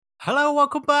Hello,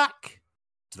 welcome back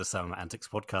to the Sam Antics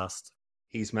podcast.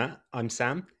 He's Matt, I'm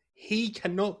Sam. He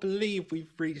cannot believe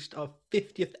we've reached our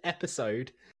 50th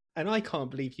episode, and I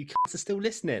can't believe you guys are still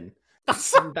listening.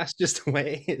 And that's just the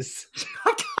way it is.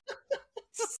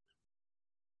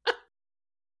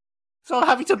 So I'm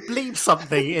having to bleep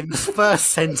something in the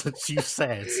first sentence you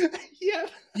said. Yeah.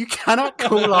 You cannot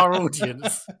call our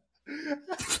audience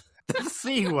the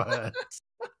C word.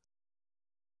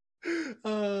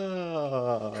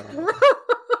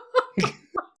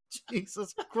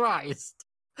 Jesus Christ.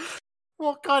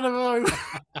 What kind of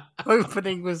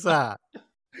opening was that?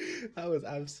 That was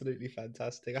absolutely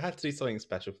fantastic. I had to do something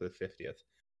special for the 50th.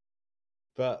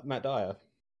 But Matt Dyer,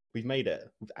 we've made it.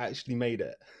 We've actually made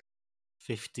it.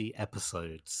 50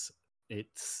 episodes.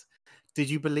 Did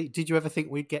you ever think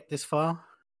we'd get this far?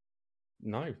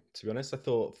 No, to be honest, I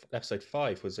thought episode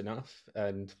 5 was enough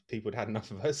and people had had enough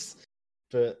of us.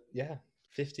 But yeah,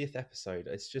 50th episode.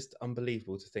 It's just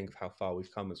unbelievable to think of how far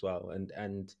we've come as well.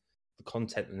 And the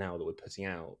content now that we're putting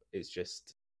out is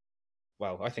just,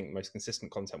 well, I think the most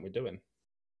consistent content we're doing.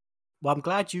 Well, I'm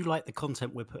glad you like the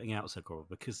content we're putting out, Sakura,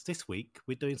 because this week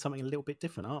we're doing something a little bit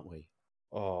different, aren't we?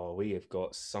 Oh, we have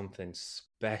got something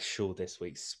special this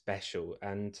week, special.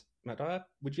 And Matt Dyer,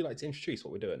 would you like to introduce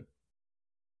what we're doing?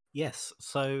 Yes.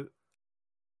 So,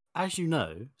 as you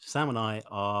know, Sam and I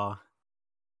are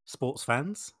sports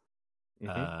fans.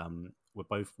 Mm-hmm. We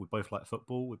both like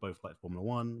football. We both like Formula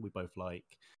One. We both like,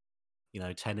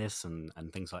 tennis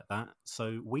and things like that.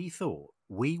 So we thought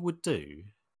we would do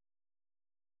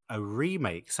a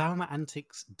remake. Sam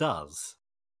Antics does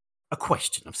a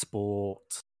question of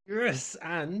sport. Yes,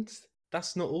 and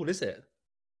that's not all, is it?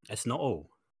 It's not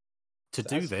all. To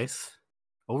do this,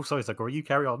 sorry, Sakura, you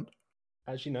carry on.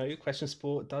 As you know, Question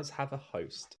Sport does have a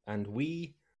host, and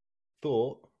we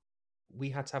thought we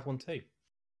had to have one too.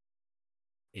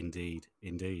 Indeed.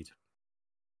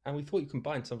 And we thought you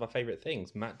combined some of our favourite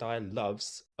things. Matt Dyer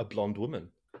loves a blonde woman.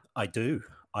 I do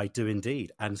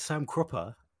indeed. And Sam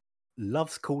Cropper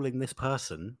loves calling this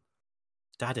person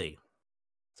Daddy.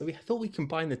 So we thought we'd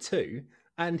combine the two,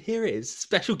 and here is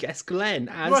special guest Glenn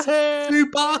as Sue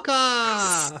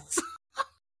Barker!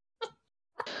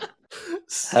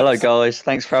 Hello, guys.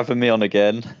 Thanks for having me on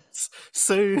again.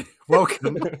 Sue,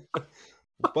 welcome.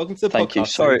 Welcome to the podcast. Thank you.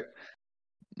 Sorry,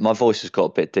 my voice has got a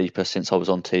bit deeper since I was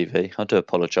on TV. I do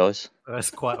apologise.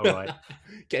 That's quite all right.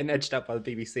 Getting edged up by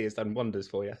the BBC has done wonders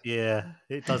for you. Yeah,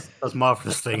 it does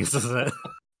marvellous things, doesn't it?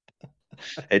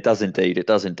 It does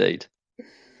indeed.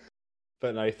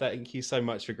 But no, thank you so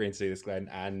much for agreeing to do this, Glenn.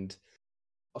 And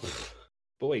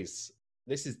boys,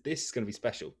 this is going to be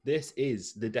special. This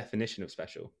is the definition of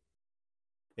special.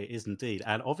 It is indeed.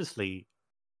 And obviously,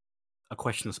 A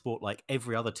Question of Sport, like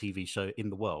every other TV show in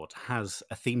the world, has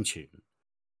a theme tune.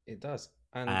 It does.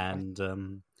 And I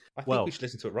think we should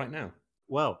listen to it right now.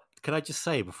 Well, can I just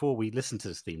say, before we listen to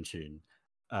this theme tune,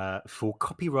 for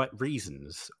copyright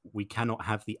reasons, we cannot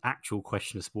have the actual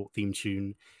Question of Sport theme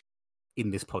tune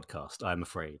in this podcast, I'm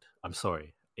afraid. I'm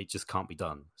sorry. It just can't be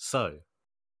done. So,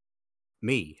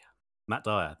 me, Matt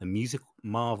Dyer, the music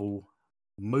marvel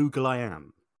mogul I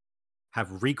am,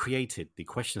 have recreated the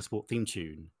Question of Sport theme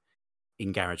tune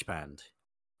in GarageBand.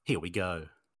 Here we go.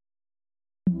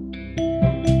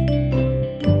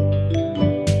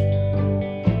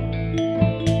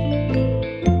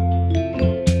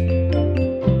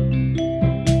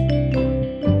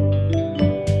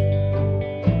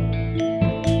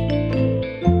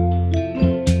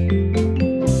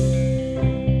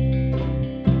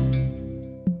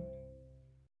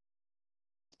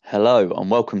 Hello and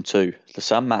welcome to the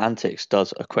Sam Matt Antics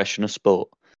does A Question of Sport.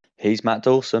 He's Matt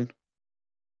Dawson.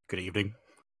 Good evening.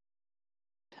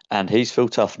 And he's Phil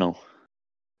Tufnell.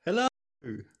 Hello.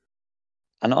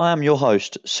 And I am your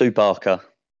host, Sue Barker.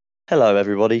 Hello,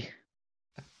 everybody.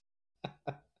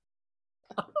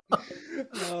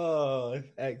 Oh,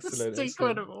 excellent. It's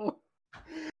incredible.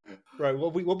 Right,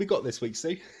 what we got this week,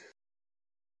 Sue?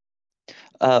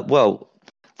 Well,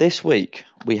 this week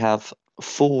we have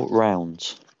 4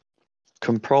 rounds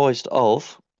comprised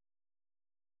of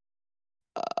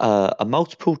a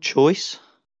multiple choice.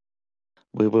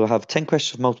 We will have 10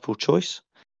 questions of multiple choice,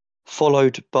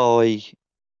 followed by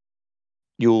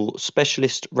your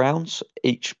specialist rounds.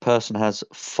 Each person has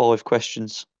 5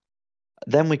 questions.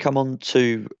 Then we come on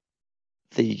to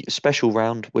the special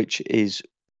round, which is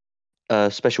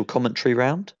a special commentary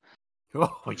round.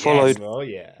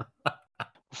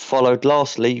 Followed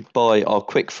lastly by our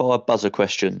quick-fire buzzer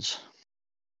questions.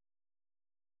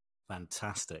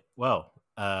 Fantastic. Well,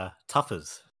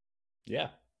 Tuffers. Yeah.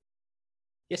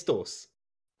 Yes, Dawes.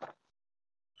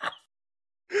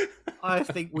 I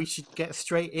think we should get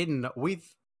straight in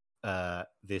with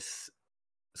this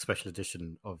special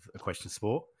edition of A Question of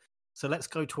Sport. So let's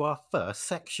go to our first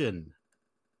section.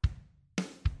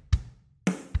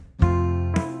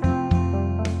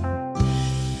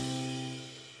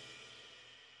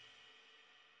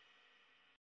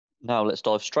 Now let's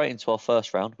dive straight into our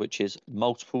first round, which is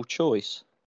multiple choice.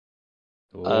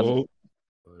 Oh,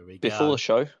 Here we Before go. the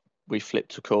show, we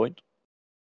flipped a coin,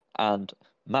 and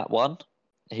Matt won.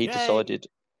 He Yay! decided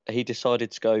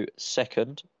to go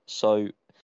second. So,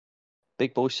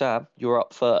 big boy Sam, you're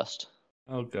up first.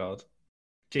 oh God.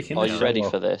 Chicken, Are let's you show ready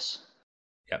off. for this?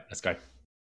 Yep, let's go.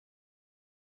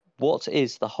 What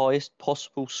is the highest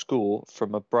possible score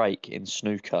from a break in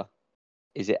snooker?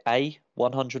 Is it A,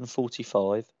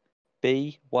 145,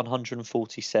 B,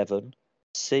 147,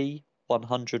 C,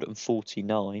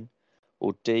 149,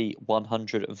 or D,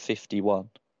 151?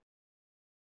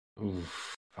 Ooh,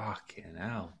 fucking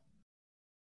hell.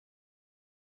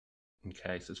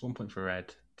 Okay, so it's 1 point for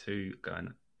red, 2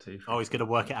 going 2. Oh, he's going to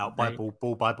work it out by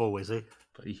ball by ball, is he?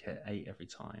 But he hit 8 every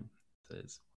time. So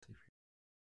it's 1, 2, 3.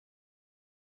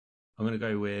 I'm going to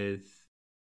go with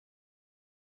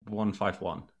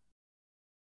 151.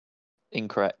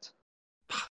 Incorrect.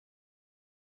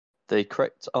 The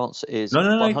correct answer is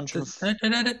No. 100. No.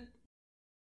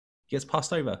 He gets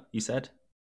passed over, you said?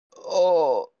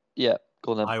 Oh, yeah.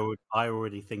 Go on then. I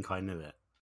already think I knew it.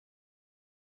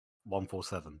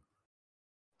 147.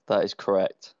 That is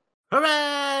correct.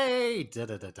 Hooray! Da,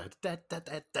 da, da, da, da, da,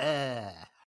 da, da.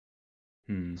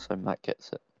 So Matt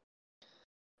gets it.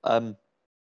 And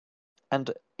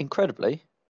incredibly,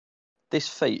 this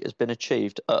feat has been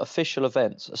achieved at official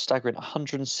events a staggering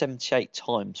 178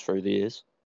 times through the years.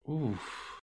 Ooh.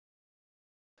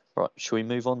 Right, shall we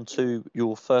move on to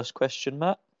your first question,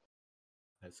 Matt?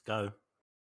 Let's go.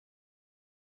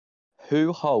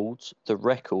 Who holds the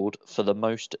record for the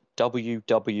most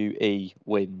WWE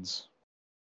wins?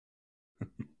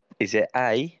 Is it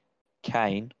A,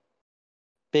 Kane,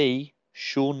 B,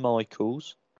 Shawn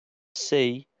Michaels,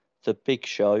 C, The Big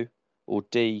Show, or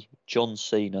D, John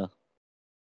Cena?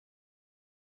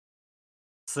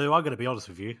 So I'm going to be honest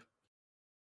with you.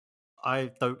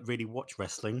 I don't really watch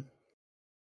wrestling,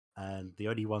 and the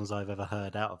only ones I've ever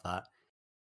heard out of that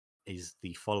is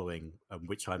the following,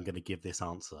 which I'm going to give this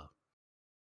answer.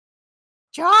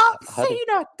 John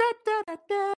Cena!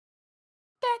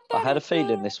 I had a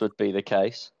feeling this would be the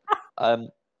case. And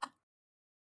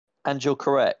you're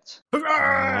correct.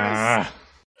 Hooray!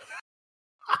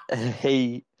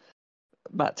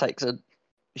 Matt takes a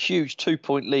huge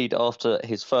 2-point lead after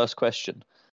his first question.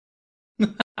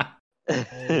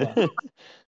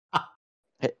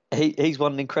 He's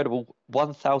won an incredible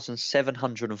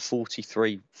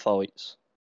 1,743 fights.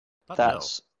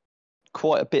 That's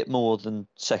quite a bit more than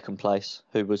second place,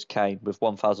 who was Kane, with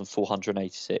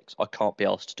 1,486. I can't be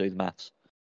asked to do the maths.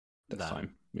 That's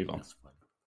fine. Move on. That's fine.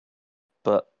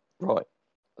 But, right.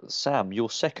 Sam, your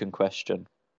second question.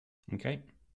 Okay.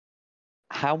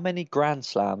 How many Grand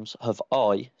Slams have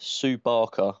Sue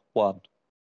Barker, won?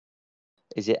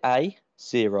 Is it A,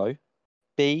 0,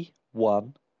 B,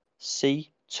 1,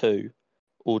 C, 2,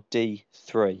 or D,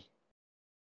 3?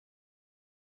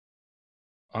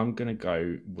 I'm going to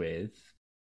go with...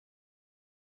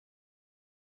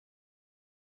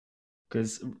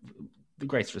 Because, the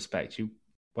greatest respect, you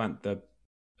weren't the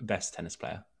best tennis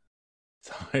player.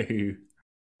 So...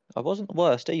 I wasn't the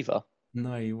worst either.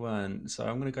 No, you weren't. So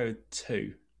I'm going to go with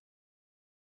 2.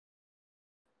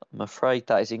 I'm afraid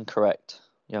that is incorrect,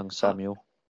 young Samuel.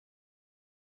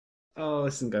 Oh,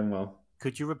 this isn't going well.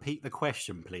 Could you repeat the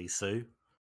question, please, Sue?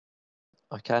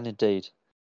 I can indeed.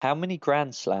 How many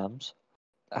Grand Slam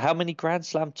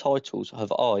titles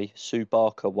have Sue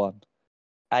Barker, won?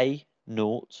 A,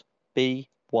 0, B,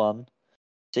 1,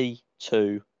 C,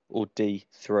 2, or D,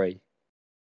 3?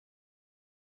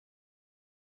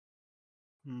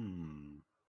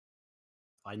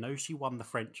 I know she won the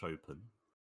French Open.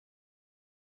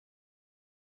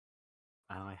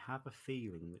 And I have a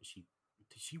feeling that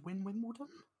did she win Wimbledon?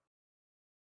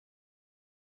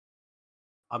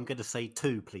 I'm going to say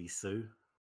 2, please, Sue.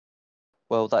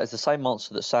 Well, that is the same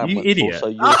answer that Sam You went idiot. for, so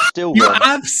you're still You wrong.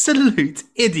 absolute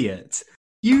idiot.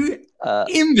 You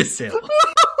imbecile.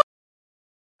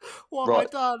 What have I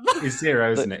done? It's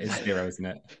 0, isn't it? It's 0, isn't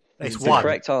it? It's The 1.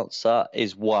 correct answer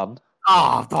is 1.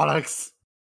 Ah, bollocks.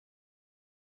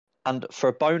 And for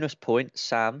a bonus point,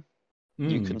 Sam,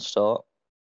 you can start.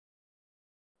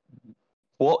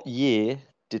 What year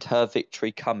did her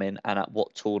victory come in, and at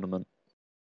what tournament?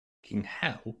 Fucking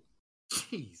hell.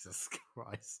 Jesus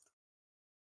Christ.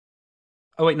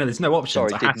 Oh, wait, no, there's no options.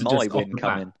 Sorry, I did have to my just win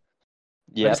come in? I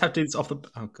Yeah. just have to do this off the...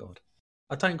 Oh, God.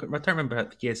 I don't remember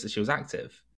the years that she was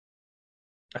active.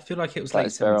 I feel like it was That late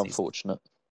is very 70s. unfortunate.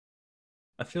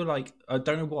 I feel like I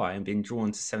don't know why I'm being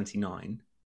drawn to 79,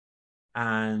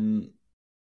 and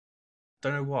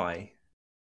don't know why.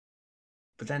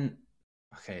 But then,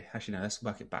 okay, actually no, let's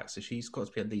work it back. So she's got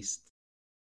to be at least.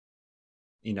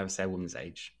 You never say a woman's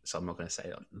age, so I'm not going to say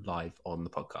it live on the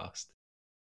podcast.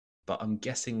 But I'm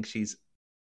guessing she's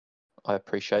I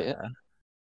appreciate it.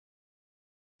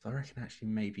 So I reckon actually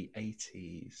maybe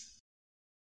 80s.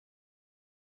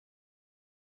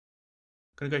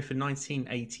 I'm going to go for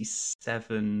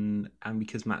 1987, and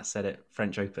because Matt said it,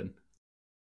 French Open.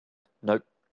 Nope.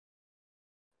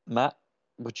 Matt,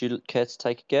 would you care to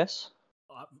take a guess?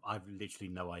 I've literally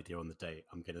no idea on the date.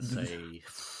 I'm gonna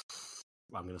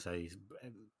say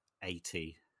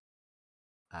 80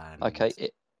 and Okay.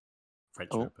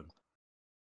 French Open.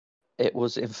 It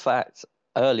was, in fact,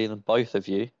 earlier than both of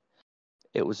you.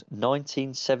 It was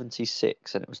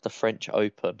 1976, and it was the French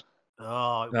Open.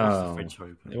 Oh, it was the French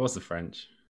Open. It was the French.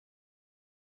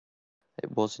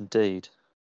 It was indeed,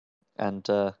 and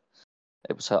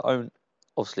it was her own.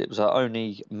 Obviously, it was her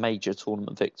only major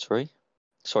tournament victory.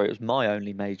 Sorry, it was my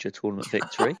only major tournament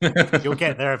victory. You'll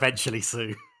get there eventually,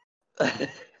 Sue.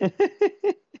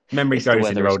 Memory It's the goes in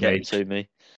weather your is old getting age. to me.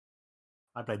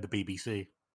 I played the BBC.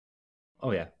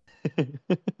 Oh yeah.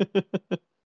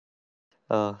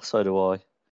 So do I.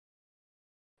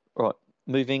 Right,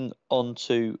 moving on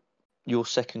to your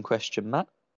second question, Matt.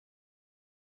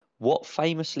 What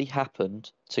famously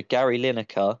happened to Gary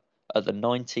Lineker at the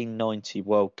 1990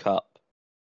 World Cup?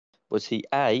 Was he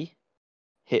A,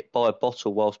 hit by a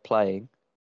bottle whilst playing?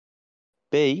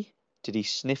 B, did he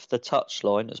sniff the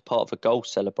touchline as part of a goal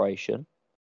celebration?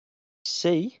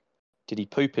 C, did he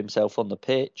poop himself on the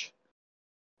pitch?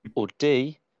 Or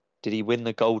D, did he win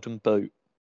the Golden Boot?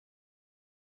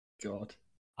 God.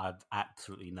 I've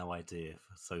absolutely no idea.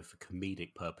 So for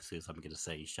comedic purposes, I'm going to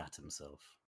say he shat himself.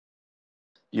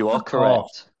 You are Fuck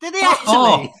correct. Did he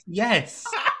actually? Yes.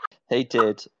 He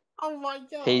did. Oh my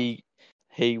god. He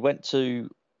went to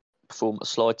perform a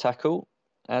slide tackle.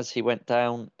 As he went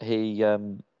down, he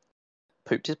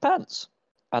pooped his pants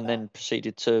and then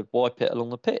proceeded to wipe it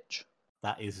along the pitch.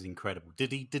 That is incredible.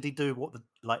 Did he do what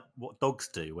what dogs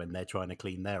do when they're trying to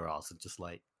clean their ass and just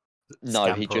like No,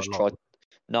 he scamper just along? tried.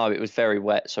 No, it was very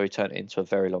wet, so he turned it into a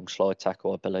very long slide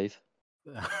tackle, I believe.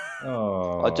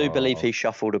 Oh. I do believe he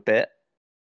shuffled a bit.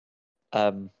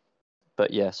 But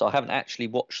yeah, so I haven't actually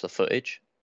watched the footage.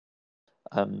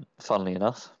 Funnily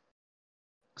enough,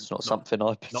 it's not something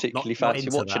I particularly fancy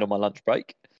into watching that. on my lunch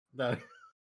break. No.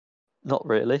 Not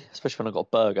really, especially when I got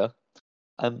a burger.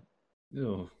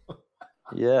 Ew.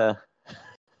 Yeah.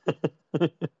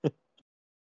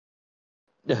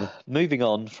 Moving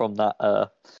on from that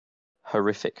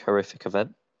horrific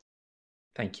event.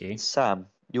 Thank you. Sam,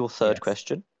 your third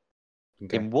question.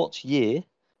 Okay. In what year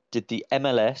did the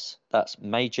MLS, that's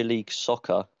Major League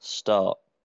Soccer, start?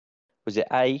 Was it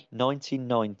A,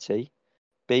 1990,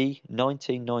 B,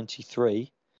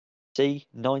 1993, C,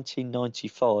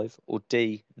 1995, or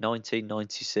D,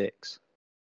 1996?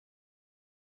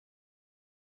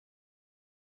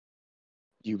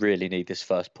 You really need this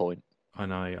first point. I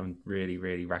know. I'm really,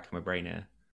 really racking my brain here.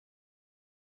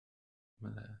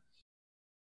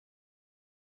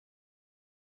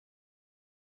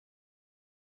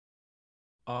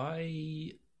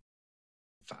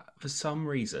 For some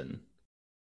reason.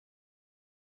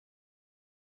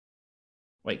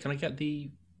 Wait, can I get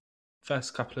the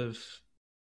first couple of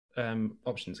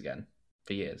options again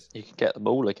for years? You can get them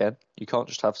all again. You can't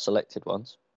just have selected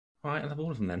ones. All right, I'll have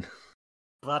all of them then.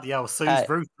 Bloody hell, Sue's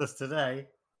ruthless today.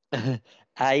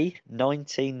 A,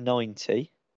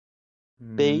 1990,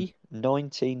 B,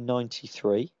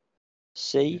 1993,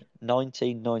 C,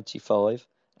 1995,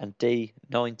 and D,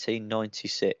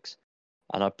 1996.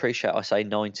 And I appreciate I say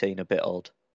 19 a bit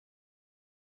odd.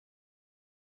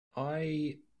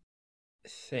 I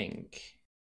think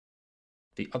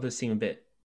the others seem a bit.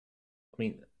 I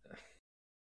mean,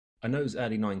 I know it was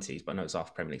early 90s, but I know it's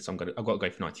after Premier League, so I've got to go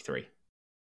for 93.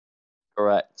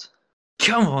 Correct.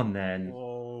 Come on, then.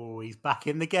 Oh, he's back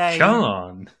in the game. Come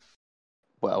on.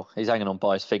 Well, he's hanging on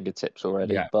by his fingertips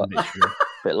already, Yeah, but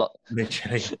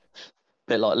literally.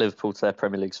 bit like Liverpool to their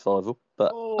Premier League survival.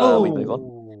 But we move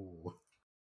on.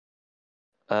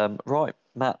 Right,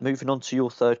 Matt, moving on to your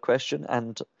third question,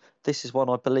 and this is one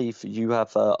I believe you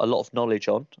have a lot of knowledge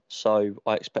on, so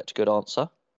I expect a good answer.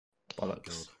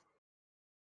 Bollocks.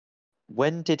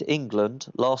 When did England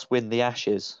last win the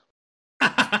Ashes?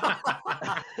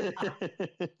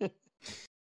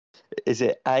 Is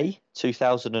it A,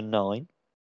 2009,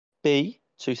 B,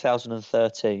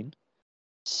 2013,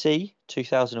 C,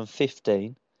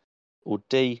 2015, or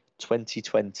D,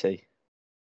 2020?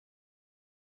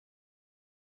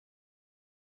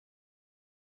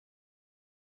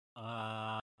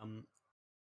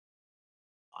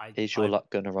 Is your luck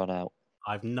going to run out?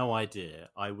 I've no idea.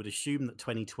 I would assume that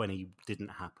 2020 didn't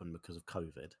happen because of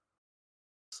COVID.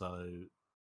 So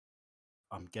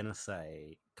I'm going to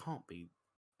say can't be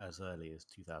as early as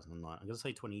 2009. I'm going to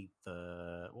say 20.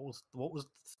 What was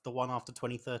the one after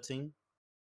 2013?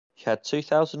 You had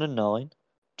 2009,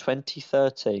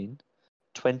 2013,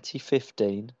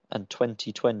 2015, and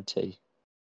 2020.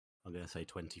 I'm going to say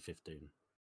 2015.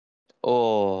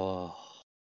 Oh,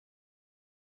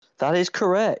 that is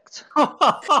correct.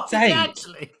 Dang.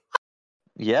 Actually?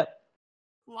 Yep.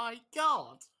 My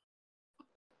God.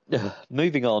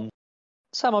 Moving on.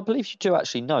 Sam, I believe you do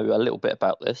actually know a little bit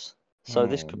about this, so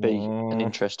this could be an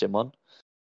interesting one.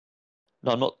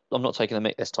 No, I'm not taking the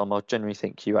mic this time. I generally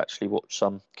think you actually watch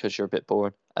some because you're a bit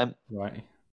boring. Right.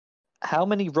 How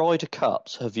many Ryder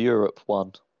Cups have Europe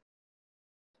won?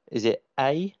 Is it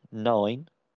A, 9,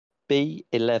 B,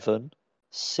 11,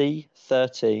 C,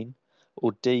 13,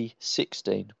 or D,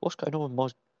 16? What's going on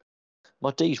with my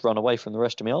D's run away from the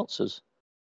rest of my answers?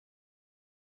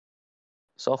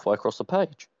 It's halfway across the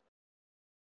page.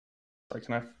 Sorry,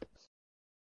 can I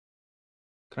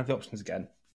have the options again?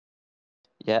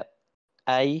 Yep.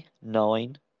 A,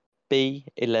 9, B,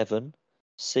 11,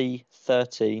 C,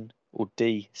 13, or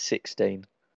D, 16?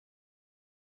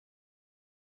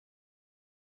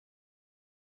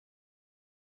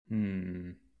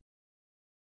 We've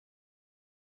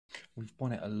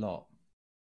won it a lot,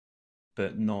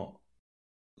 but not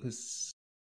as.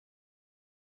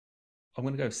 I'm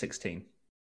going to go with 16.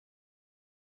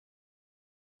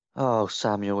 Oh,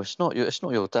 Samuel, it's not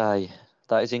your day.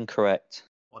 That is incorrect.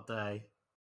 What day?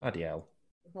 Bloody hell.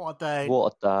 What a day.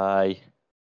 What a day.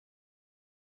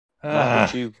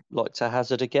 Matt, would you like to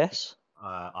hazard a guess?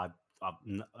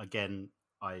 Again,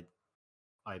 I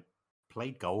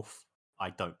played golf. I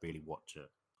don't really watch it,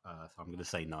 so I'm going to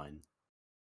say 9.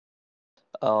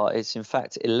 It's in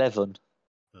fact 11.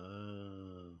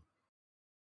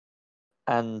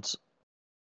 And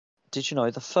did you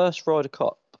know the first Ryder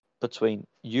Cup between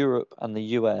Europe and the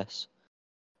US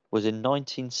was in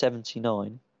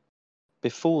 1979?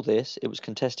 Before this, it was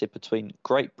contested between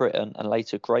Great Britain and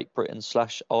later Great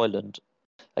Britain/Ireland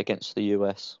against the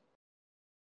US.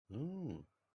 The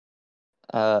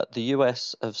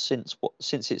US have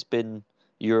since it's been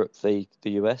Europe v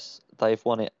the US, they've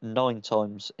won it 9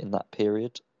 times in that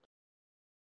period.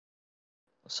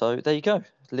 So there you go,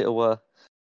 little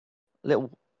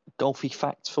golfy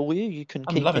facts for you. You can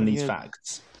I'm keep loving in these your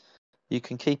facts. you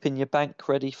can keep in your bank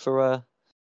ready for a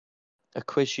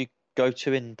quiz you go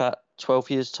to in about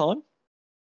 12 years' time.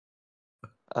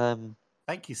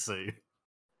 Thank you, Sue.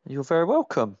 You're very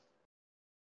welcome.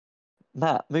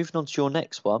 Matt, moving on to your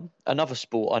next one, another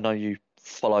sport I know you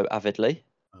follow avidly.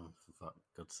 Oh, for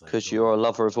God's sake. Because you're a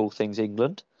lover of all things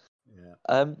England. Yeah.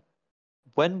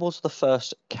 When was the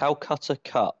first Calcutta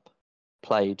Cup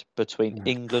played between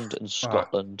England and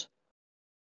Scotland?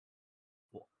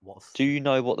 Do you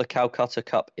know what the Calcutta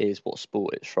Cup is? What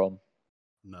sport it's from?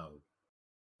 No.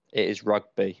 It is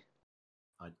rugby.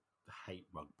 I hate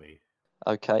rugby.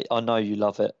 Okay, I know you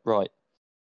love it. Right.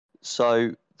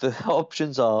 So the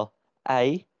options are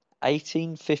A,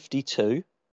 1852,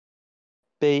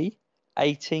 B,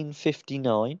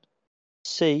 1859,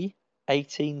 C,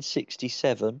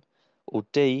 1867, or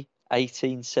D,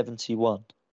 1871?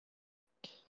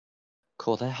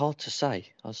 Cool, they're hard to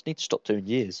say. I just need to stop doing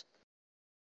years.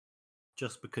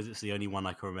 Just because it's the only one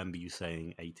I can remember you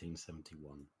saying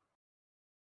 1871.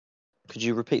 Could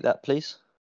you repeat that, please?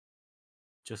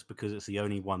 Just because it's the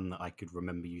only one that I could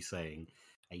remember you saying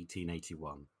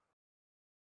 1881.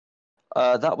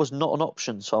 That was not an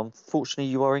option, so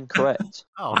unfortunately you are incorrect.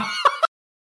 Oh.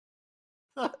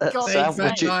 Sam,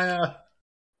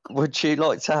 would you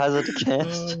like to hazard a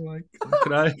guess? Oh my God.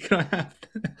 Can I have?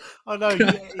 Oh no,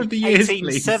 the years,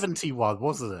 1871,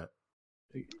 wasn't it?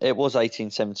 It was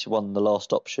 1871, the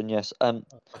last option, yes.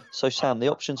 So Sam, the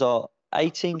options are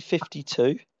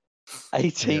 1852,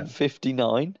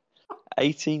 1859,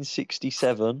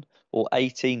 1867, or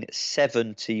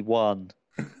 1871.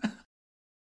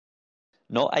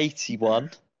 Not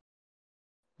 81.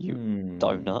 You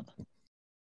donut.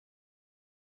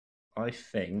 I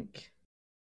think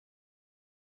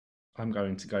I'm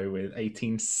going to go with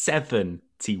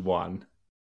 1871.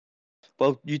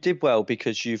 Well, you did well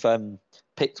because you've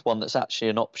picked one that's actually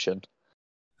an option.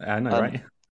 I know, right?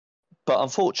 But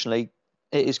unfortunately,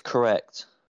 it is correct.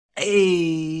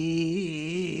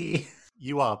 Hey!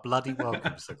 You are bloody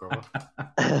welcome, Segura.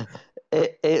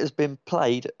 It has been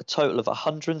played a total of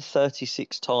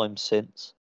 136 times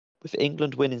since, with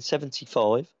England winning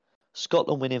 75,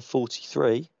 Scotland winning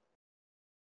 43,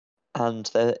 and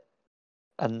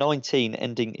and 19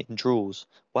 ending in draws.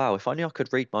 Wow, if only I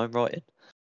could read my own writing.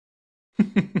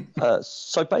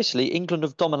 So basically, England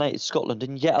have dominated Scotland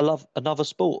in yet another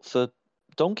sport for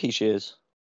donkey's years.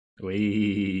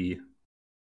 Wee.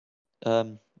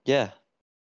 Yeah.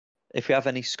 If you have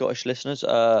any Scottish listeners,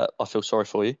 I feel sorry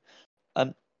for you.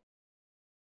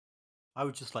 I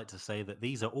would just like to say that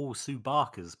these are all Sue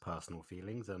Barker's personal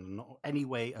feelings and not any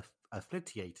way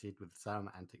affiliated with the Sam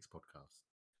Antics podcast.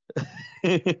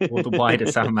 Or the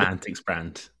wider Sam Antics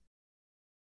brand.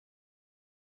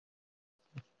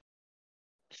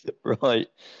 Right.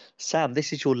 Sam,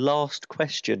 this is your last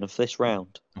question of this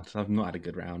round. I've not had a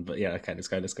good round, but yeah, okay, let's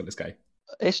go.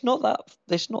 It's not that.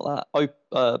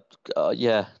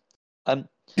 Yeah.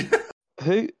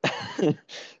 Who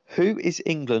who is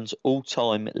England's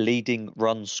all-time leading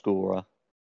run scorer?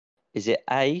 Is it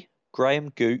A, Graham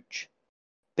Gooch,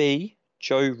 B,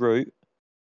 Joe Root,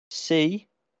 C,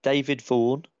 David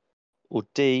Vaughan, or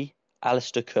D,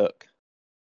 Alistair Cook?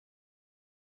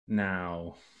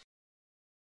 Now,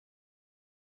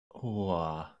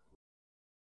 I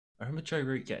remember Joe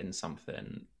Root getting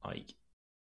something like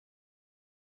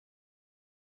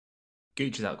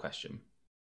Gooch is out of the question.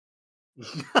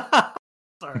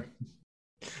 Sorry.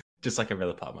 Just like every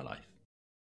other part of my life.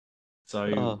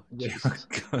 So we're Jesus.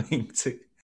 going to.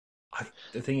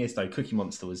 The thing is, though, Cookie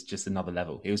Monster was just another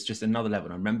level. It was just another level.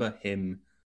 And I remember him.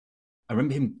 I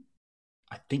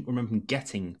think remember him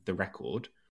getting the record,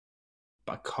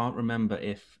 but I can't remember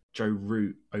if Joe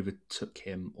Root overtook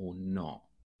him or not,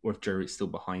 or if Joe Root's still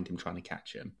behind him trying to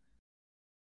catch him.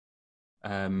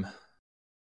 I'm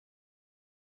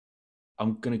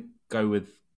gonna go with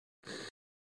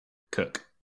Cook.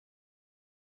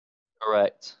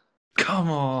 Correct. Come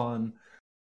on.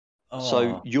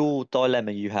 So your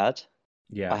dilemma you had,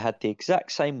 Yeah. I had the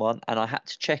exact same one, and I had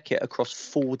to check it across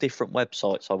 4 different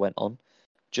websites I went on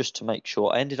just to make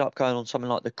sure. I ended up going on something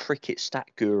like the Cricket Stat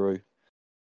Guru.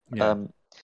 Yeah.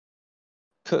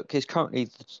 Cook is currently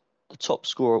the top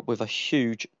scorer with a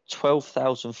huge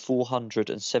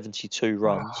 12,472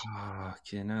 runs.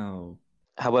 You know.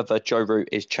 However, Joe Root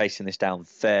is chasing this down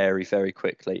very, very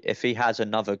quickly. If he has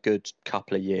another good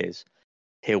couple of years,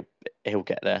 he'll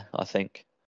get there, I think.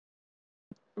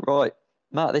 Right,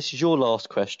 Matt, this is your last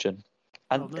question,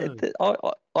 and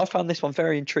I found this one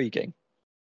very intriguing.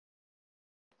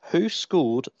 Who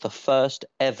scored the first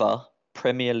ever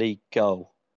Premier League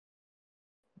goal?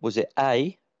 Was it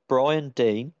A, Brian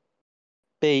Deane,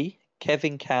 B,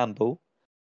 Kevin Campbell,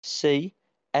 C,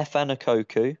 F.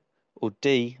 Anakoku, or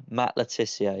D, Matt Le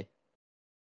Tissier?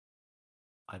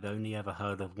 I've only ever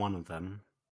heard of one of them,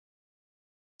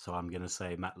 so I'm going to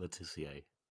say Matt Le Tissier.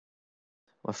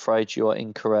 I'm afraid you are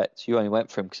incorrect. You only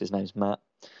went for him because his name's Matt.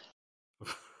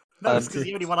 No, it's because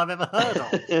the only one I've ever heard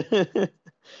of.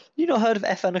 You not heard of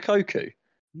F. Anakoku?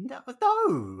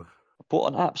 No.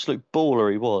 What an absolute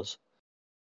baller he was.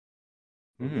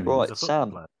 Right, Sam.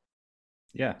 Player.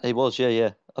 Yeah. He was,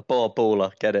 yeah. A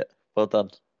baller. Get it. Well done.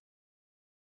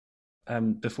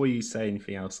 Before you say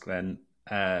anything else, Glenn,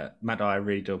 Matt, I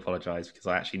really do apologise because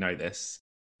I actually know this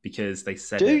because they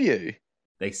said Do you?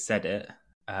 They said it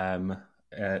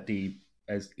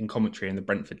as in commentary in the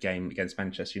Brentford game against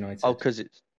Manchester United. Oh, because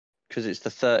it's the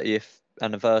 30th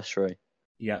anniversary.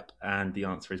 Yep, and the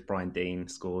answer is Brian Deane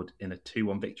scored in a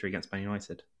 2-1 victory against Man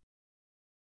United.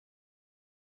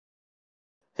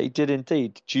 He did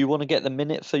indeed. Do you want to get the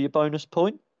minute for your bonus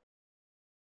point?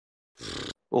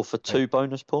 Or for 2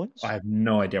 bonus points? I have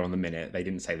no idea on the minute. They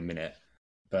didn't say the minute.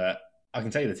 But I can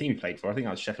tell you the team he played for. I think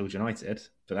that was Sheffield United.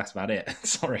 But that's about it.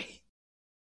 Sorry.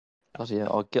 Bloody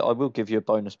hell, I will give you a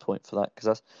bonus point for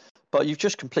that. But you've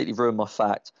just completely ruined my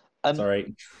fact.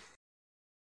 Sorry.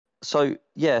 So,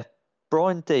 yeah,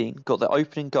 Brian Deane got the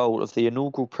opening goal of the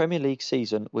inaugural Premier League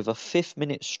season with a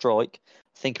 5th-minute strike.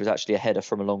 I think it was actually a header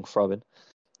from a long throw-in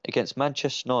against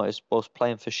Manchester United whilst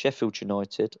playing for Sheffield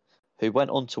United, who went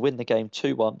on to win the game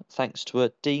 2-1 thanks to a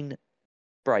Deane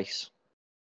brace.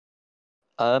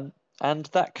 And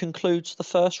that concludes the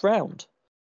first round.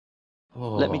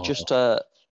 Let me just add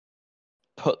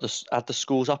the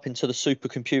scores up into the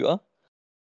supercomputer,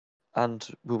 and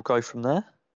we'll go from there.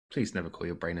 Please never call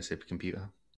your brain a supercomputer.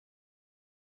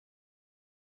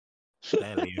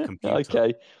 Barely a computer.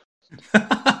 Okay.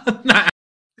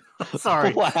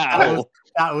 Sorry. Wow.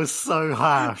 That was so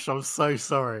harsh. I'm so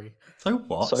sorry. So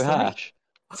what? So harsh.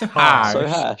 So harsh. So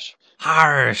harsh.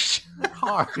 Harsh.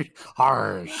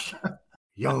 Harsh.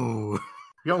 Yo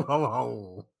ho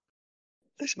ho.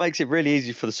 This makes it really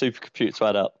easy for the supercomputer to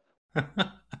add up.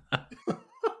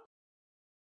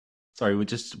 Sorry, we're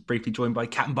just briefly joined by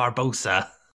Captain Barbosa.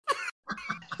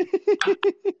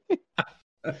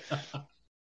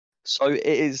 So it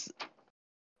is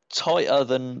tighter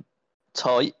than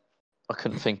tight. I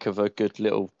couldn't think of a good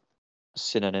little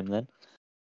synonym then.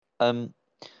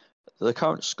 The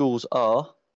current scores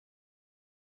are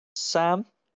Sam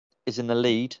is in the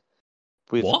lead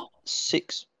with What?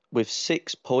 6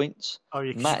 points. Oh,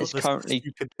 yeah, 'cause Matt you is got this currently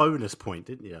stupid bonus point,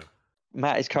 didn't you?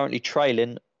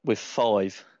 trailing with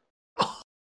 5. Oh,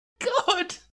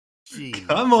 God. Jeez.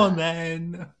 Come on,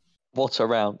 then. What a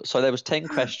round. So there was 10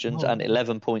 questions and Oh.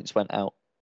 11 points went out.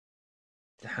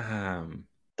 Damn.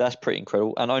 That's pretty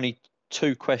incredible. And only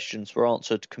 2 questions were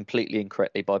answered completely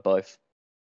incorrectly by both.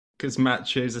 Because Matt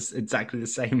chose us exactly the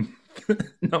same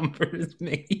number as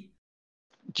me.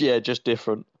 Yeah, just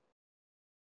different.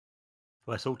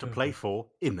 Well, that's all to play for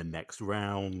in the next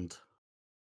round.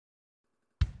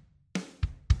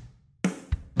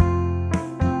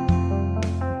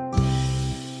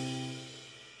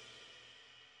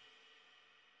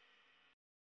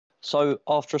 So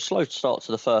after a slow start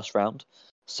to the first round,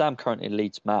 Sam currently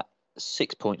leads Matt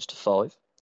 6 points to 5.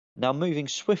 Now moving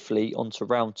swiftly on to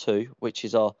round 2, which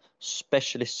is our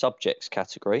specialist subjects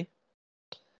category.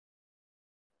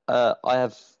 I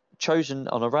have chosen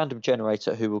on a random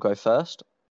generator who will go first,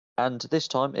 and this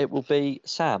time it will be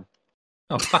Sam.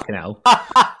 Oh, fucking hell.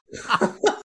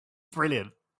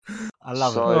 Brilliant. I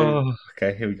love it. Oh,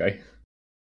 okay, here we go.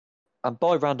 And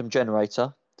by random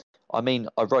generator, I mean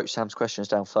I wrote Sam's questions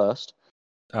down first.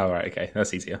 Oh, right, okay,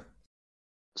 that's easier.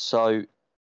 So,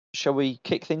 shall we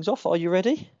kick things off? Are you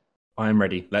ready? I am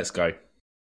ready. Let's go.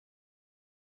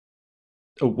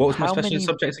 Oh, what was my How specialist many-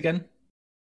 subject again?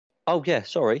 Oh, yeah,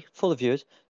 sorry, for the viewers.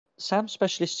 Sam's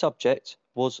specialist subject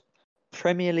was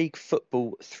Premier League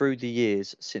football through the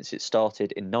years since it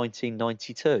started in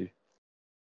 1992.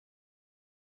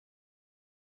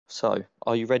 So,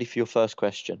 are you ready for your first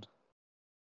question?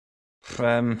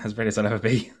 As ready as I'll ever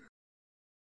be.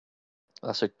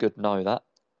 That's a good no, that.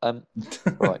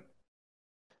 Right.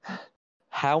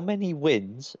 How many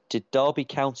wins did Derby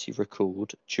County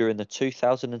record during the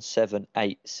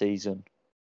 2007-8 season?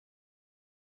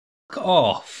 Fuck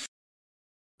off.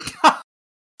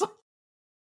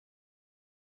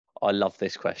 I love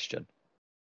this question.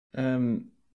 Don't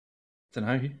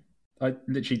know. I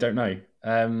literally don't know.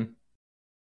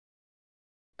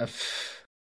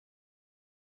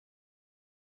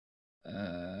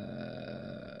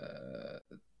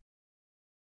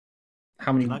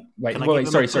 How many? Wait,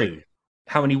 sorry.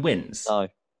 How many wins? No.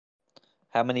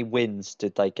 How many wins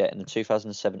did they get in the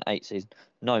 2007-8 season?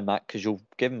 No, Matt, because you'll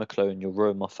give them a clue and you'll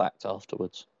ruin my fact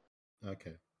afterwards.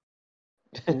 Okay.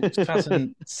 Well,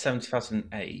 2007,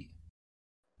 2008.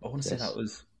 I want to say Yes. that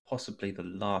was possibly the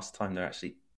last time they're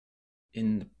actually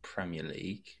in the Premier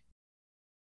League.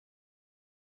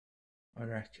 I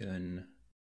reckon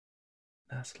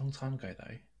that's a long time ago,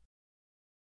 though.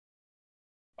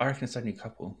 I reckon it's only a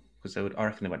couple because I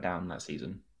reckon they went down that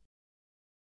season.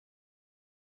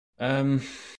 I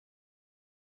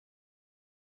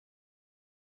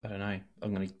don't know.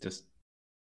 I'm gonna just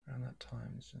around that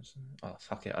time. Oh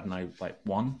fuck it! I don't know. Like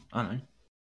 1. I don't know.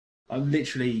 I'm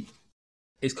literally.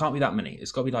 It can't be that many.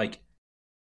 It's got to be like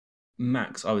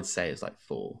max. I would say is like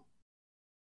 4.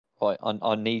 Right,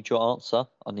 I need your answer.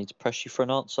 I need to press you for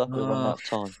an answer. We're running out of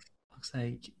time. For fuck's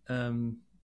sake. I'm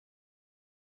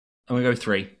gonna go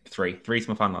 3. 3. 3's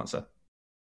my final answer.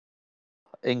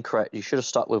 Incorrect. You should have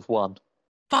stuck with 1.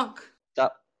 Fuck.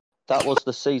 That was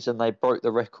the season they broke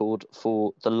the record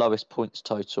for the lowest points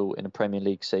total in a Premier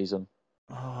League season.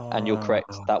 And you're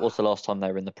correct. That was the last time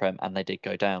they were in the Prem, and they did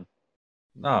go down.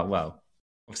 Oh well.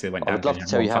 Obviously, they went down. I would love to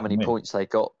tell you how many points they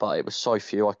got, but it was so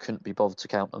few I couldn't be bothered to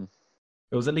count them.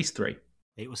 It was at least 3.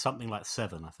 It was something like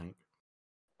 7, I think.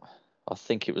 I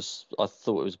thought it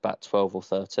was about 12 or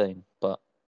 13, but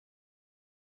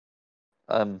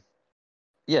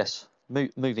yes.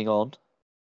 Moving on.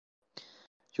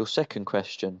 Your second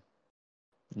question.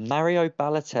 Mario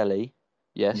Balotelli,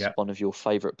 yes, Yep. one of your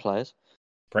favourite players,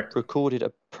 Prick. recorded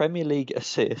a Premier League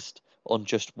assist on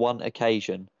just one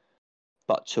occasion,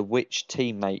 but to which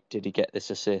teammate did he get this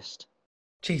assist?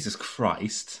 Jesus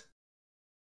Christ.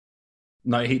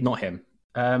 No, not him.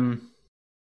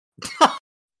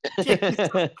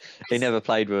 He never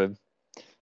played with him.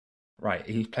 Right,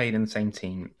 he played in the same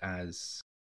team as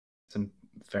some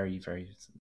very, very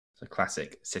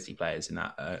classic City players in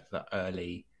that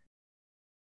early.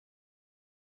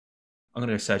 I'm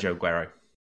going to go Sergio Aguero.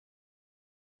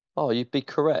 Oh, you'd be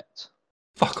correct.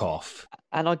 Fuck off.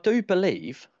 And I do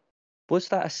believe, was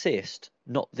that assist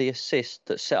not the assist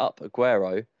that set up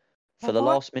Aguero for the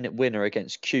last-minute winner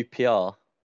against QPR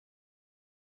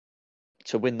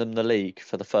to win them the league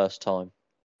for the first time?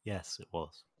 Yes, it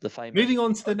was. The famous. Moving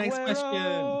on to the next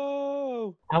question.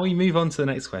 no. How we move on to the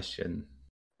next question?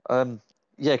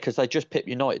 Yeah, because they just pipped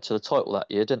United to the title that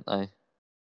year, didn't they?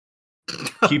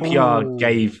 QPR Oh.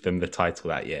 gave them the title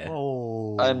that year.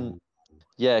 Oh.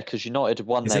 Yeah, because United had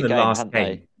won It's their in the game, last hadn't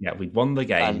game. they? Yeah, we'd won the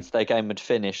game. And their game had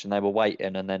finished, and they were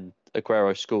waiting, and then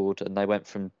Aguero scored, and they went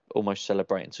from almost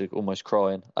celebrating to almost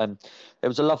crying. It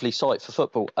was a lovely sight for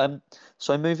football.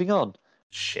 So moving on,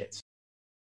 Shit.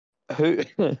 who,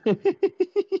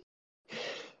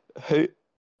 who?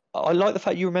 I like the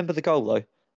fact you remember the goal though. Of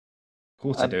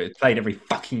course I do. It's played every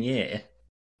fucking year.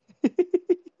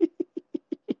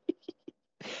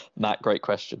 Matt, great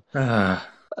question. Ah,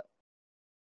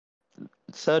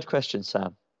 Third question,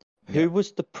 Sam. Yeah. Who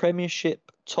was the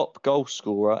Premiership top goal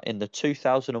scorer in the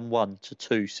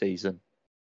 2001-2 season?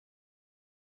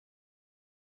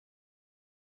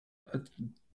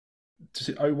 Does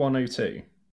it 0102?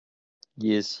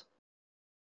 Years.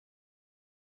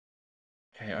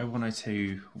 Okay,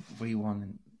 0102. We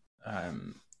won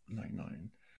 99.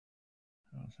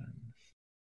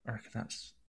 I reckon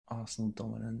that's Arsenal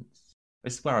dominance.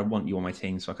 This is where I want you on my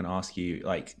team so I can ask you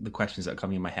like the questions that are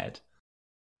coming in my head.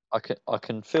 I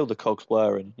can feel the cogs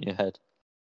whirring in your head.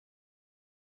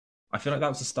 I feel like that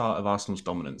was the start of Arsenal's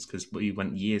dominance because we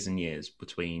went years and years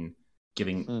between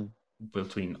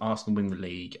between Arsenal win the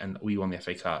league and we won the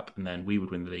FA Cup, and then we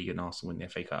would win the league and Arsenal win the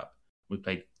FA Cup. We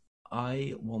played.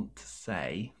 I want to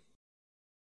say,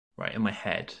 right in my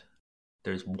head,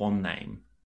 there's one name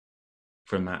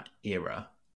from that era,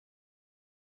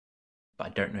 but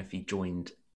I don't know if he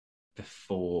joined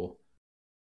before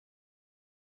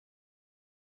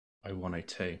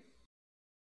 0102,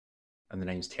 and the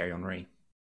name's Thierry Henry.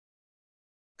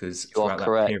 Because You are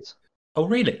correct. Oh,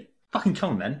 really? Fucking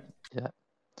come on, then. Yeah.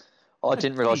 I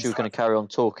didn't realise you were going to carry on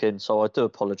talking, so I do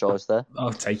apologise there.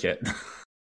 I'll take it.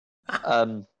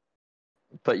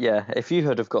 But yeah, if you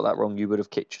had have got that wrong, you would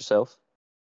have kicked yourself.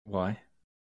 Why?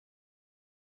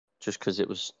 Just because it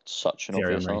was such an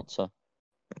Thierry obvious Henry. answer.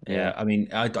 Yeah, I mean,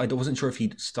 I wasn't sure if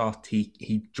he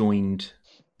joined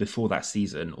before that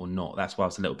season or not. That's why I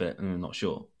was a little bit not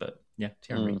sure. But yeah,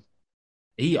 Thierry Henry.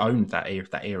 He owned that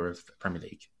era of the Premier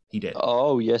League. He did.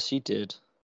 Oh, yes, he did.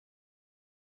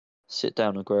 Sit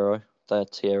down, Aguero. They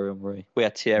had Thierry Henry. We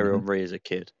had Thierry Henry as a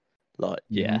kid.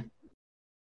 Yeah.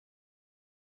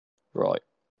 Right.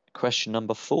 Question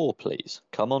number 4, please.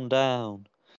 Come on down.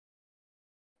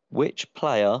 Which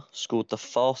player scored the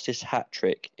fastest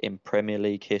hat-trick in Premier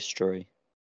League history?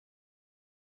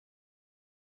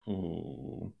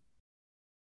 Ooh.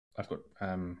 I've got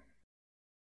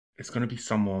it's going to be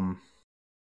someone.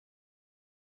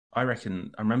 I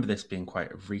reckon. I remember this being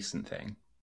quite a recent thing.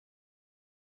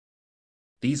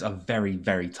 These are very,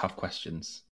 very tough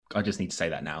questions. I just need to say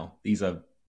that now.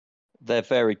 They're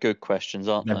very good questions,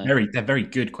 aren't they? They're very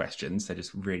good questions. They're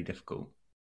just really difficult.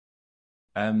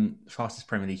 Fastest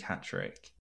Premier League hat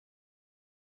trick.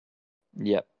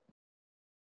 Yep.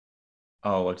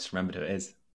 Oh, I just remembered who it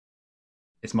is.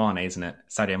 It's Mane, isn't it?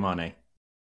 Sadio Mane.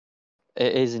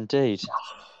 It is indeed.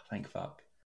 Oh, thank fuck.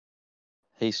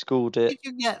 He scored it. Did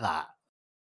you get that?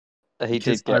 He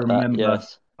did get that,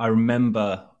 yes. I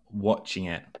remember watching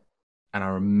it, and I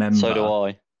remember. So do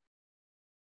I.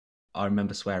 I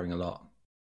remember swearing a lot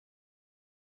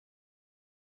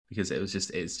because it's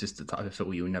just the type of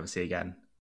football you will never see again.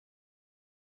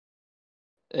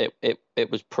 It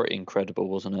was pretty incredible,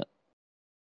 wasn't it?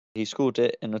 He scored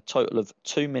it in a total of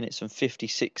 2 minutes and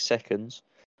 56 seconds,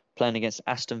 playing against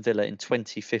Aston Villa in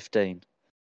 2015. It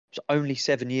was only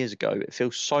 7 years ago. It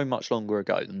feels so much longer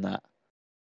ago than that.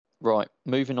 Right,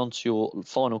 moving on to your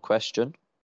final question.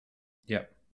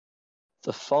 Yep.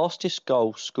 The fastest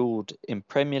goal scored in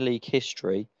Premier League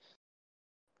history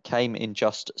came in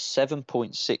just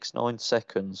 7.69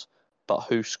 seconds, but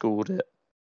who scored it?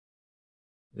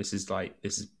 This is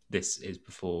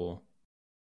before.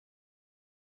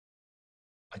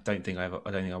 I don't think I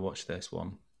watched this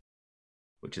one,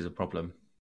 which is a problem.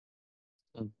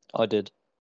 I did.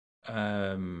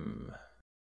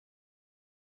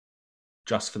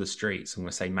 Just for the streets, I'm going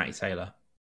to say Matty Taylor.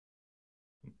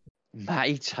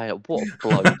 Matty Taylor, what a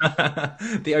bloke.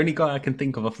 The only guy I can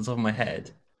think of off the top of my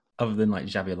head, other than like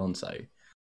Xabi Alonso,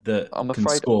 that can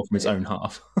score from his own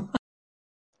half.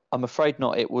 I'm afraid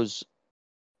not. It was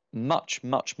much,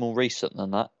 much more recent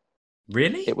than that.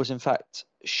 Really? It was, in fact,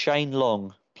 Shane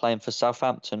Long playing for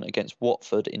Southampton against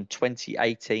Watford in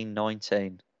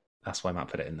 2018-19. That's why Matt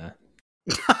put it in there.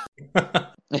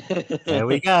 There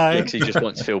we go. Because he just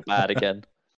wants to feel bad again.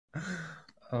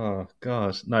 Oh,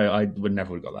 God. No, I would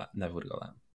never have got that. Never would have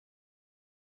got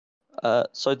that.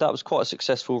 So that was quite a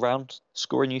successful round,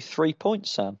 scoring you 3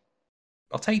 points, Sam.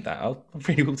 I'll take that. I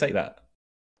really will take that.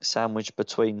 Sandwiched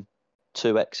between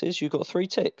 2 X's. You got 3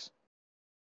 ticks.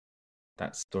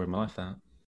 That's the story of my life, that.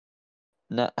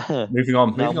 Now, Moving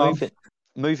on.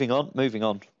 Moving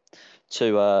on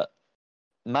to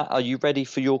Matt. Are you ready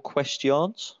for your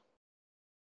questions?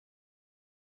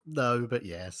 No, but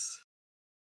yes.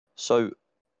 So,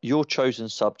 your chosen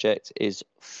subject is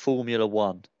Formula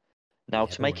One. Now,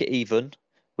 Yeah, to make boy. it even,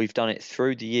 we've done it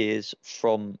through the years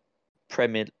from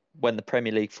when the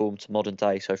Premier League formed to modern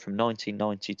day, so from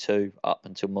 1992 up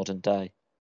until modern day.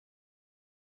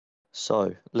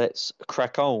 So, let's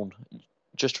crack on.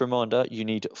 Just a reminder, you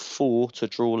need 4 to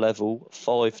draw level,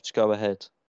 5 to go ahead.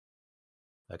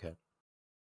 Okay.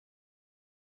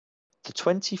 The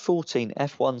 2014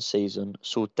 F1 season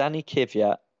saw Danny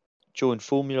Kvyat join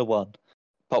Formula One,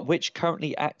 but which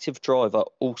currently active driver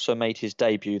also made his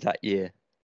debut that year?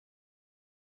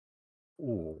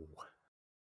 Ooh.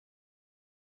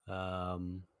 I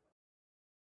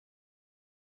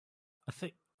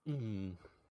think.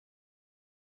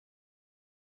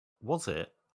 Was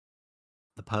it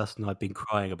the person I've been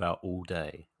crying about all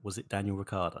day? Was it Daniel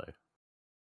Ricciardo?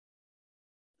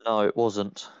 No, it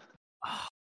wasn't.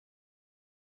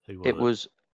 Who was It was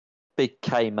Big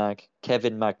K Mag,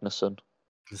 Kevin Magnussen.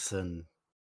 Listen.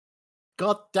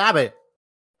 God damn it!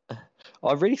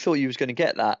 I really thought you was going to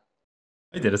get that.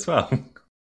 I did as well.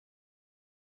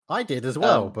 I did as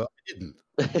well, but I didn't.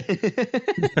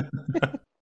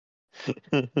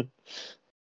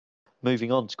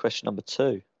 Moving on to question number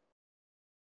 2.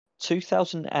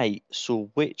 2008 saw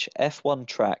which F1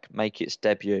 track make its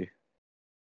debut?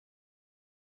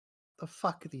 The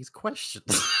fuck are these questions?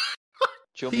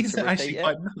 Do you want me These to are actually repeat it?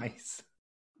 quite nice.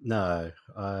 No.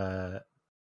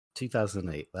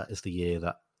 2008. That is the year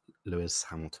that Lewis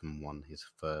Hamilton won his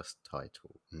first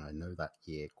title, and I know that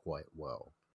year quite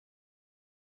well.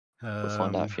 We'll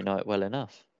find out if you know it well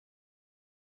enough.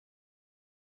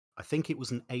 I think it was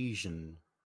an Asian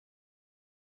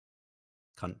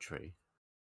country.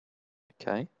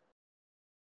 Okay.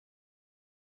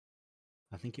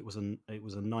 I think it was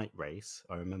a night race.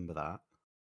 I remember that.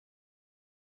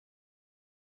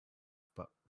 But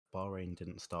Bahrain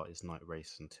didn't start its night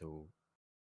race until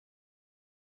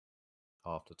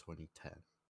after 2010.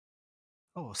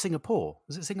 Oh, Singapore.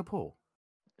 Was it Singapore?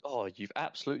 Oh, you've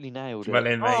absolutely nailed it. Well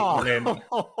in, mate. Well in.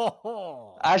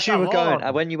 As you Come were going,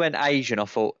 on. when you went Asian, I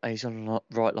thought he's on the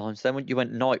right lines. Then when you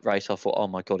went night race, I thought, oh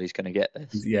my god, he's going to get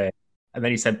this. Yeah. And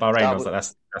then he said Bahrain. That I was was-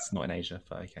 like, that's not in Asia,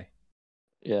 but okay.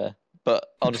 Yeah, but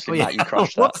honestly, Oh, yeah. Matt, you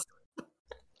crushed What?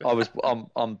 that.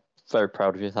 I'm very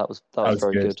proud of you. That was That was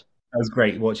very good. That was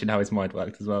great watching how his mind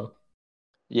worked as well.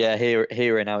 Yeah,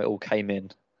 hearing how it all came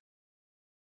in.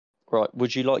 Right,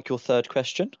 would you like your third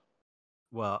question?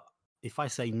 Well, if I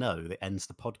say no, it ends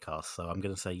the podcast, so I'm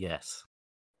going to say yes.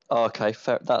 Oh, okay,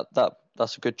 fair.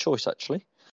 That's a good choice actually.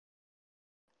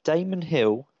 Damon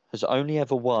Hill has only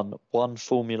ever won one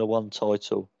Formula One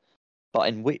title, but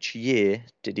in which year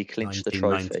did he clinch the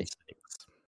trophy?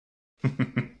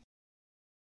 1996.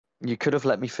 You could have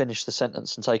let me finish the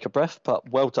sentence and take a breath, but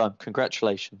well done.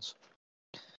 Congratulations.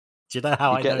 Do you know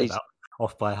how You I get know these- that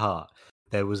off by heart?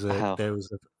 There was a How?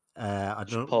 I'm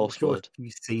Just not sure if password.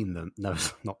 you've seen them. No,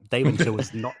 it's not. Damon Hill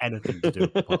has not anything to do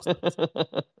with passwords.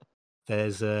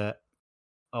 There's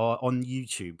on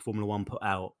YouTube, Formula One put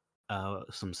out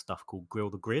some stuff called Grill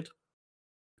the Grid,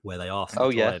 where they ask the Oh,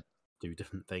 yeah. driver to do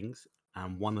different things,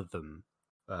 and one of them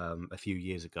a few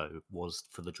years ago was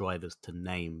for the drivers to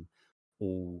name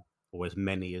all or as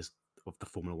many as of the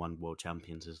Formula One world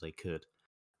champions as they could.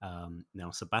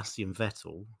 Now, Sebastian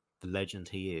Vettel, the legend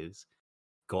he is,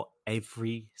 got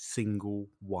every single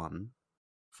one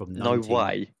from No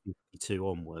way. 1952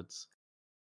 onwards.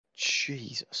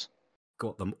 Jesus.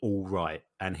 Got them all right,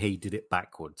 and he did it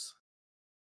backwards.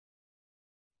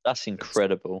 That's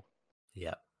incredible.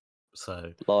 Yeah.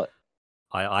 So Like,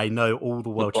 I know all the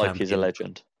world like champions. he's a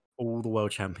legend. All the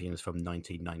world champions from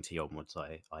 1990 onwards.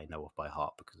 I know off by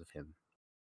heart because of him.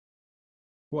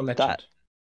 What a legend.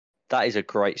 That is a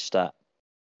great stat.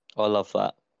 I love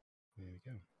that. There we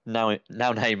go. Now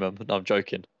name them. No, I'm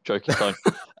joking. Don't.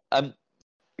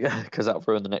 Yeah, because that'll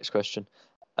ruin the next question.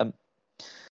 Are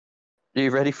you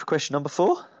ready for question number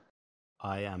 4?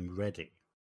 I am ready.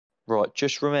 Right,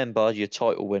 just remember your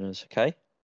title winners, okay?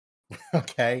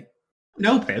 Okay.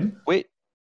 Help him.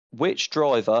 Which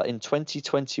driver in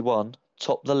 2021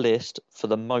 topped the list for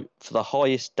the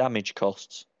highest damage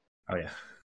costs? Oh yeah.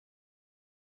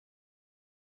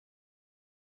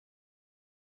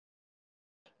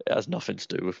 It has nothing to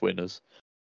do with winners.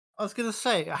 I was going to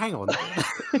say, hang on.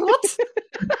 What?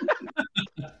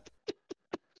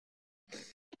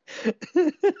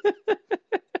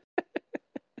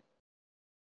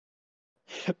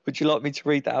 Would you like me to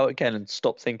read that out again and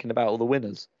stop thinking about all the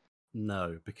winners?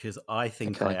 No, because I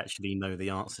think Okay. I actually know the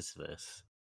answer to this,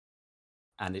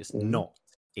 and it's Ooh. not.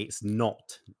 It's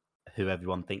not who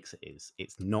everyone thinks it is.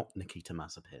 It's not Nikita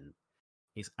Mazepin.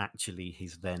 It's actually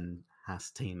his then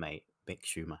Haas teammate Mick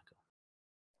Schumacher.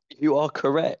 You are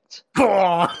correct. Come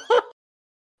on!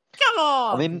 Come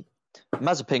I on! mean,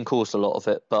 Mazepin caused a lot of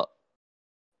it, but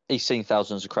he's seen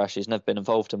thousands of crashes, never been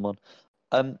involved in one.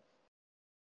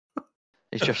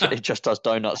 He just does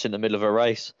donuts in the middle of a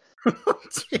race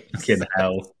Fucking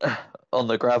hell. on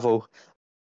the gravel.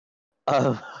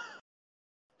 Are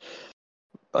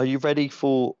you ready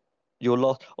for your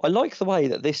last? I like the way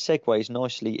that this segues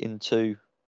nicely into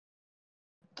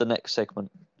the next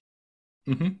segment.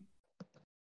 Mm-hmm.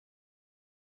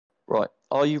 Right.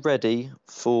 Are you ready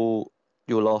for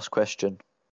your last question?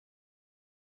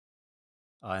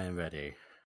 I am ready.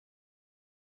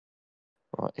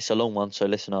 Right. It's a long one, so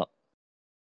listen up.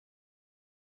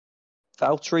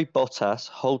 Valtteri Bottas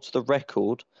holds the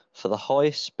record for the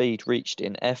highest speed reached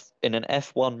in an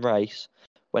F1 race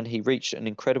when he reached an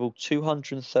incredible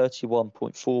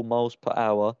 231.4 miles per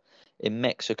hour in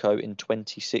Mexico in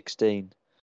 2016.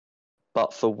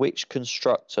 But for which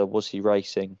constructor was he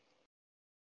racing?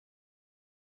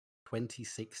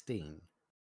 2016.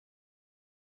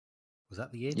 Was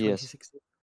that the year? Yes. 2016.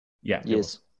 Yeah, it Yes.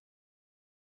 was.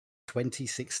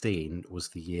 2016 was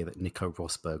the year that Nico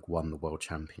Rosberg won the World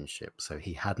Championship, so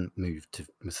he hadn't moved to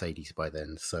Mercedes by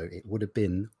then, so it would have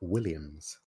been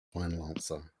Williams. Final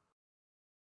answer.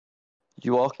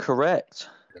 You are correct.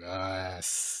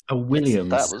 Yes. A Williams.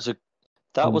 That was a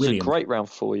Williams. great round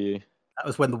for you. That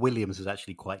was when the Williams was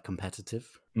actually quite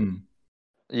competitive. Mm.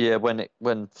 Yeah,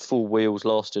 when full wheels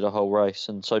lasted a whole race,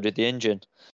 and so did the engine.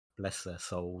 Bless their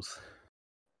souls.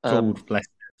 God bless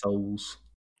their souls.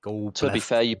 God To be bless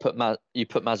fair, them. you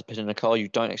put Mazepin in a car, you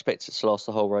don't expect it to last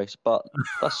the whole race, but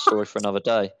that's a story for another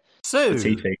day. Sue,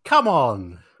 Latifi. come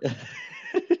on.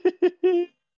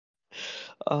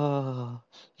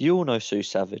 You all know Sue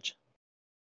Savage.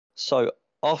 So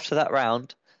after that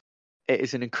round, it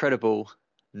is an incredible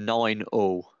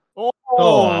 9-all.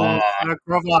 Oh,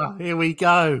 brother, here we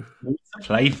go. What's to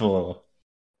play for?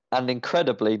 And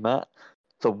incredibly, Matt,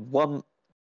 the one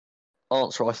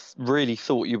answer I really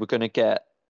thought you were going to get,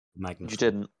 Magnussen. you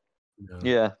didn't. No.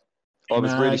 Yeah, I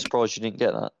was really Mag. surprised you didn't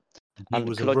get that. He And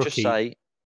was could a I rookie. just say,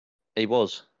 he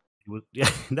was. He was, yeah,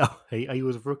 no, he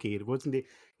was a rookie. It wasn't he?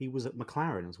 He was at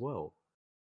McLaren as well.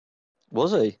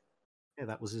 Was he? Yeah,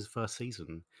 that was his first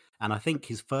season, and I think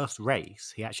his first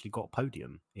race he actually got a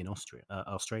podium in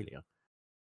Australia.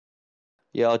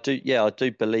 Yeah, I do. Yeah, I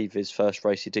do believe his first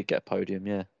race he did get a podium.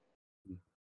 Yeah,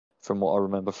 from what I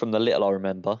remember, from the little I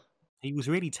remember. He was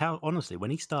really touted. Honestly, when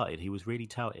he started, he was really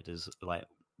touted as like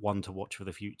one to watch for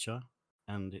the future,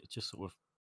 and it just sort of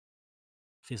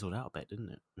fizzled out a bit,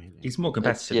 didn't it? Really? He's more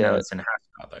competitive yeah. now than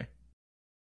Haas, though.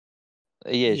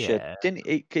 He is. Yeah. Yeah.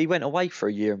 Didn't he went away for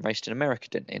a year and raced in America,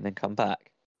 didn't he, and then come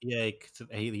back? Yeah,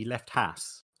 he left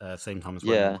Haas same time as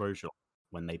Yeah. Roman Grosjean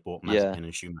when they bought Mazepin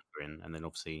and Schumacher in, and then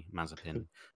obviously Mazepin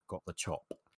got the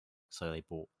chop, so they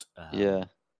bought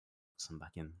some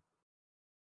back in.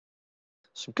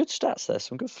 Some good stats there.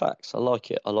 Some good facts. I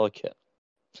like it. I like it.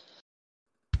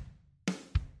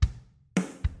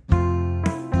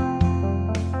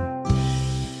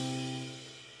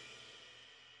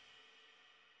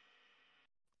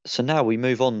 So now we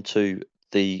move on to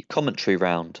the commentary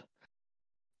round.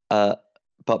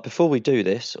 But before we do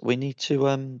this, we need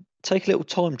to take a little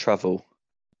time travel.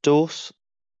 Dorse,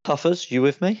 Puffers, you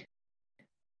with me?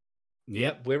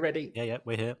 Yep, we're ready. Yeah,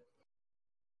 we're here.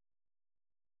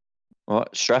 All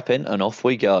right, strap in and off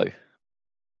we go.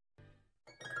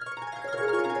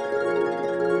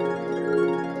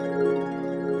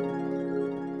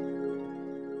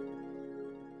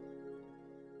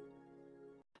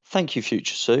 Thank you,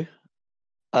 Future Sue.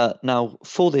 Now,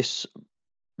 for this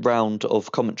round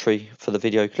of commentary for the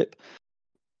video clip,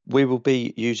 we will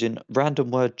be using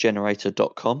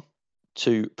randomwordgenerator.com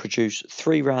to produce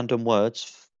 3 random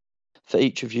words for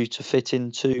each of you to fit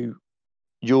into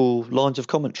your lines of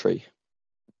commentary.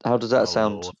 How does that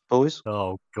sound, Lord. boys?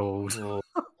 Oh, God. Oh,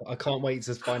 I can't wait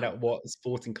to find out what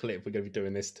sporting clip we're going to be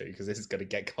doing this to, because this is going to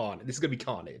get carnage. This is going to be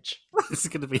carnage. This is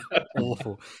going to be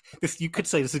awful. You could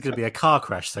say this is going to be a car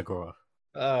crash, Segura.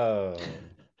 Oh.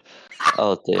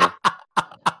 Oh, dear.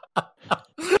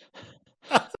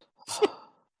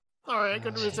 Sorry, I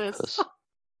couldn't resist.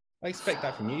 I expect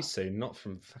that from you soon, not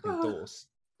from fucking Dorse.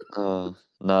 No,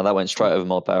 that went straight over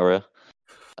my barrier.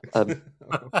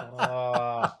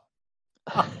 Ah.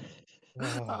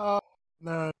 Oh,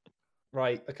 no. Right,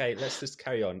 Right, okay, let's just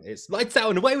carry on. It's lights out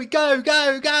and away we go,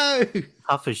 go!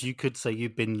 Huffers, you could say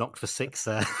you've been knocked for 6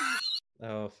 there.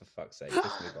 Oh, for fuck's sake,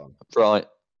 let's move on. Right.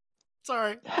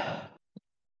 Sorry.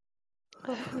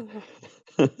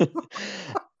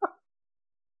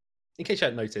 In case you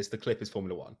hadn't noticed, the clip is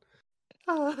Formula One.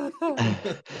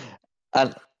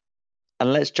 and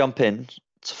let's jump in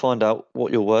to find out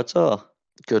what your words are.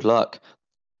 Good luck.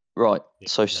 Right.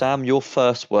 So, Sam, your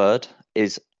first word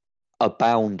is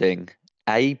abounding.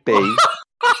 A-B.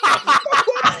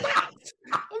 I'm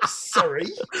sorry.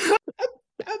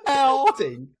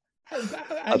 Abounding.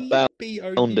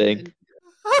 Abounding.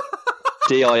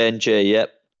 D-I-N-G,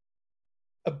 yep.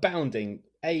 Abounding.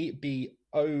 A-B-O-U-N-D-I-N-G.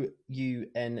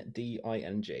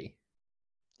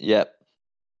 Yep.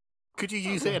 Could you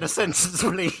use it in a sentence,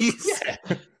 please? Yeah.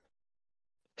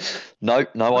 No,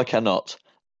 I cannot.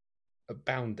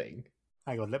 Abounding.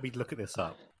 Hang on, let me look at this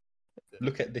up.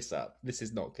 Look at this up. This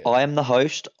is not good. I am the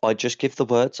host. I just give the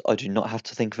words. I do not have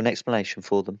to think of an explanation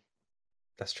for them.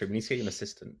 That's true. We need to get you an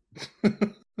assistant.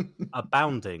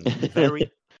 Abounding.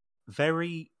 Very,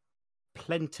 very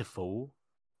plentiful,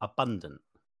 abundant.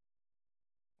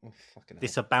 Oh, fucking hell.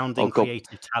 This abounding Oh, God.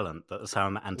 creative talent that the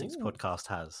Sound Antics podcast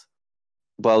has.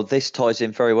 Well, this ties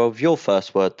in very well with your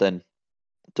first word then,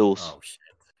 Dawes. Oh, shit.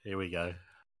 Here we go.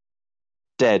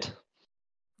 Dead.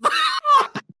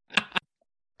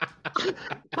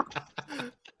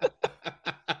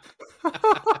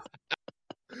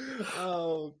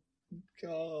 Oh,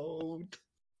 God.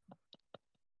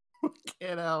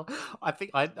 You know, I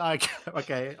think I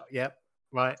okay, yep,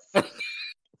 right.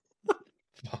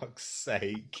 Fuck's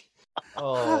sake.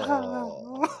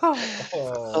 Oh.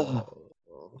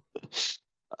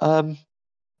 And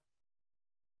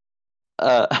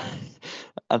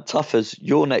Tuffers,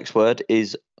 your next word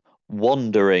is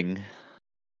wandering.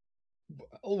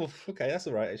 Oh, okay, that's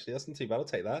all right, actually. That's not too bad.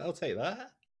 I'll take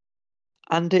that.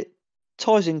 And it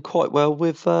ties in quite well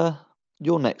with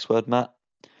your next word, Matt.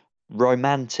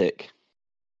 Romantic.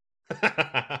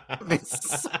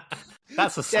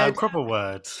 That's a so proper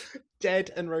word.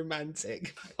 Dead and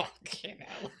romantic. Fucking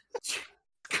hell.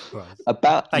 Christ.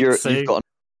 You've got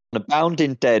an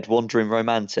abounding dead, wandering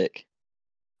romantic.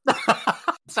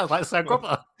 Sounds like so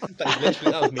proper.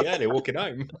 That was me earlier walking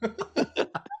home.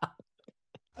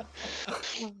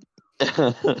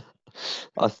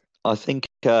 I think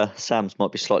Sam's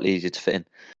might be slightly easier to fit in.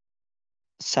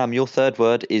 Sam, your third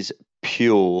word is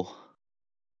pure.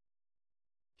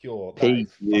 Pure.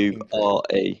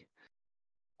 P-U-R-E.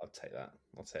 I'll take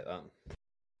that.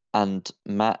 And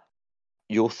Matt,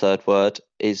 your third word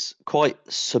is quite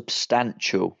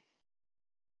substantial.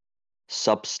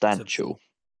 Substantial.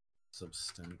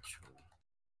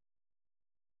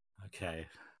 Okay.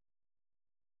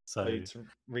 So to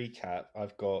recap,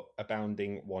 I've got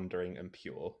abounding, wandering, and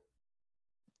pure.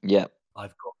 Yeah.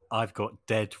 I've got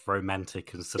dead,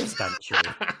 romantic, and substantial.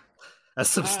 A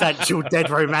substantial dead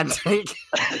romantic.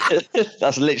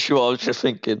 That's literally what I was just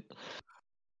thinking.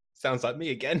 Sounds like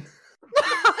me again.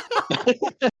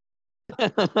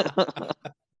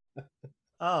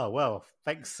 Oh well,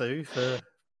 thanks Sue for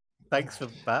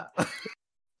that.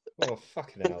 Oh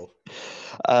fucking hell!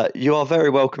 You are very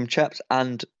welcome, chaps,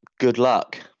 and good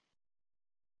luck.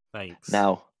 Thanks.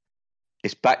 Now,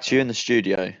 it's back to you in the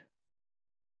studio.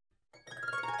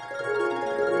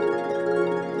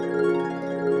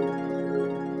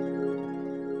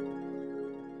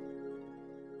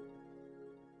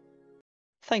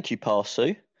 Thank you,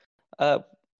 Parsu.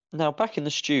 Now, back in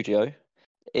the studio,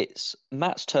 it's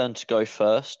Matt's turn to go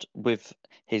first with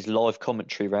his live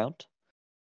commentary round.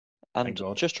 And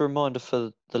just a reminder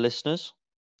for the listeners,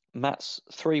 Matt's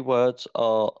 3 words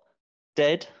are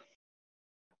dead,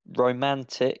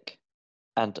 romantic,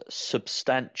 and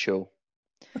substantial.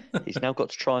 He's now got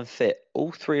to try and fit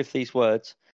all 3 of these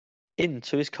words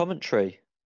into his commentary.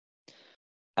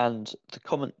 And the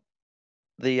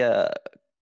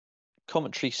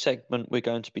commentary segment we're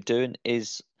going to be doing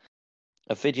is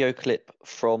a video clip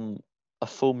from a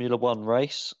Formula One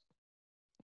race,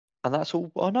 and that's all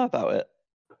I know about it.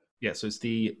 Yeah, so it's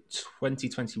the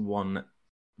 2021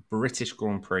 British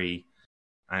Grand Prix,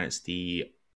 and it's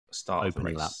the start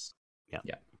Opening of the race. Lap.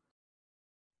 Yeah.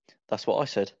 That's what I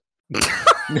said.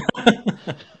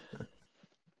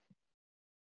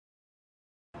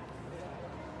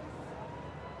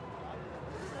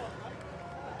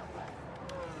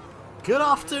 Good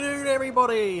afternoon,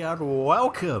 everybody, and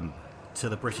welcome to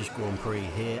the British Grand Prix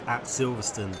here at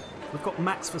Silverstone. We've got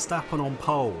Max Verstappen on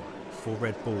pole for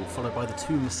Red Bull, followed by the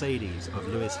 2 Mercedes of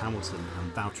Lewis Hamilton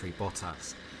and Valtteri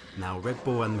Bottas. Now, Red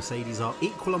Bull and Mercedes are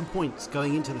equal on points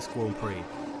going into this Grand Prix,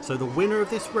 so the winner of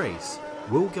this race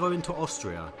will go into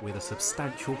Austria with a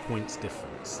substantial points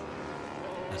difference.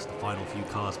 As the final few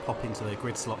cars pop into their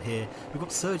grid slot here, we've got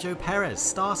Sergio Perez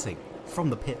starting from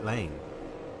the pit lane.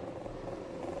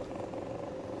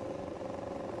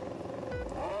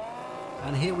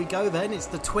 And here we go then, it's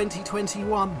the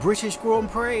 2021 British Grand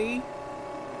Prix.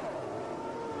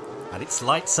 And it's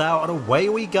lights out and away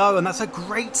we go, and that's a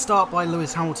great start by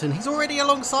Lewis Hamilton. He's already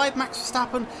alongside Max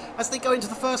Verstappen as they go into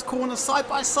the first corner side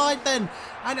by side then.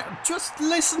 And just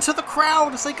listen to the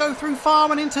crowd as they go through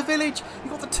farm and into village.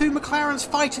 You've got the two McLarens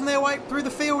fighting their way through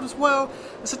the field as well.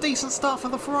 It's a decent start for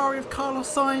the Ferrari of Carlos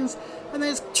Sainz. And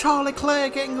there's Charles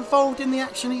Leclerc getting involved in the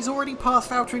action. He's already passed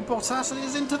Valtteri Bottas and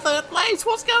is into third place.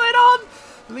 What's going on?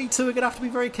 The lead two are going to have to be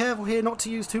very careful here not to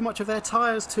use too much of their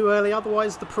tyres too early,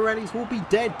 otherwise the Pirellis will be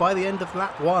dead by the end of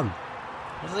lap 1.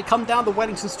 As they come down the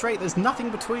Wellington Straight, there's nothing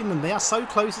between them. They are so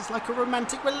close, it's like a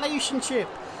romantic relationship.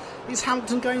 Is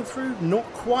Hamilton going through? Not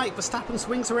quite. Verstappen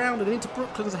swings around and into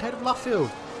Brooklands ahead of Luffield.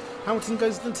 Hamilton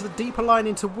goes into the deeper line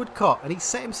into Woodcott, and he's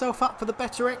set himself up for the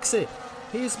better exit.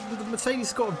 Here's the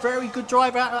Mercedes got a very good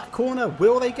drive out of that corner.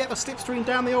 Will they get the slipstream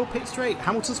down the old pit straight?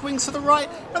 Hamilton swings to the right,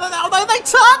 and then they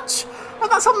touch!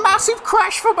 And that's a massive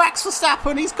crash for Max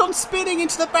Verstappen. He's gone spinning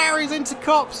into the barriers, into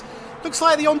cops. Looks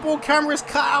like the onboard camera is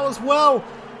cut out as well.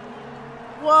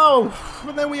 Whoa!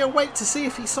 And then we await to see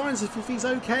if he signs if he's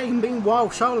okay. Meanwhile,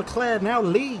 Charles Leclerc now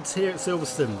leads here at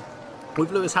Silverstone,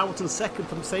 with Lewis Hamilton second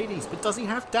for Mercedes. But does he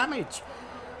have damage?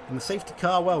 And the safety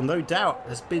car, well, no doubt,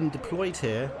 has been deployed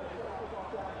here.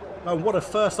 Oh, what a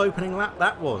first opening lap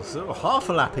that was. Oh, half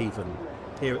a lap even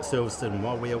here at Silverstone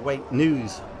while we await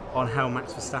news on how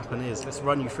Max Verstappen is. Let's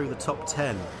run you through the top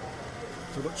 10. So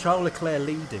we've got Charles Leclerc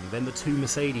leading, then the two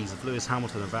Mercedes of Lewis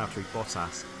Hamilton and Valtteri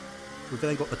Bottas. We've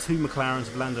then got the two McLarens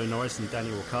of Lando Norris and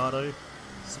Daniel Ricciardo.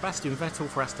 Sebastian Vettel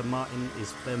for Aston Martin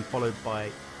is then followed by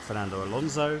Fernando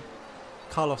Alonso,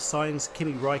 Carlos Sainz,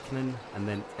 Kimi Raikkonen, and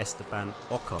then Esteban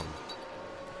Ocon.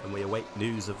 And we await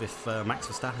news of if Max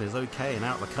Verstappen is okay and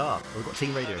out of the car. We've got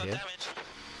team radio here.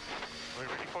 We're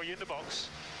ready for you in the box.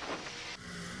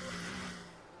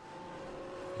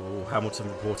 Oh, Hamilton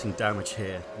reporting damage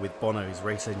here with Bono, his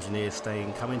race engineer,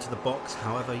 coming to the box.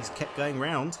 However, he's kept going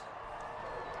round.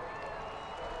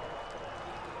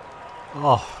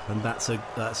 Oh, and that's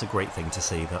a great thing to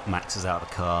see that Max is out of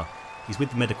the car. He's with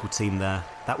the medical team there.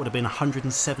 That would have been a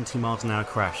 170 miles an hour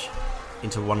crash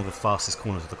into one of the fastest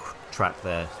corners of the track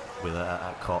there with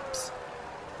at Cops.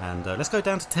 And let's go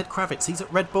down to Ted Kravitz. He's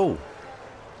at Red Bull.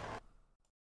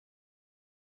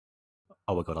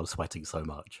 Oh my god, I'm sweating so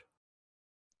much.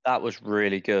 That was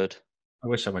really good. I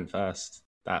wish I went first.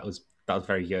 That was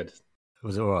very good. It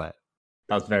was all right.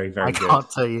 That was very, very good. I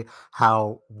can't tell you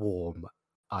how warm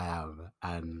I am,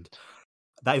 and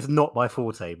that is not my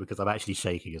forte because I'm actually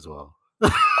shaking as well.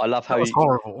 I love how was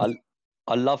horrible.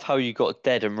 I love how you got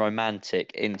dead and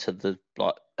romantic into the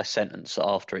a sentence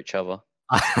after each other.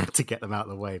 I had to get them out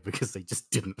of the way because they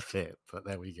just didn't fit, but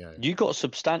there we go. You got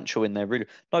substantial in there, really.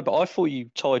 No, but I thought you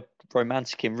tied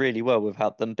romantic in really well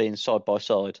without them being side by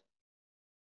side.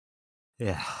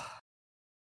 Yeah.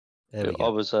 There we go.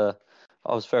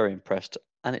 I was very impressed,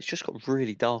 and it's just got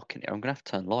really dark in here. I'm gonna have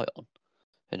to turn light on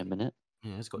in a minute.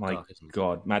 Yeah, it's got My dark, isn't it?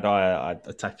 God, Mad Eye,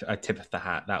 I tip of the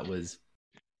hat. That was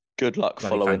Good luck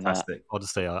following fantastic.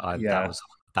 Honestly, Yeah.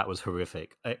 that was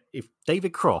horrific. If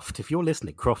David Croft, if you're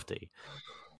listening, Crofty,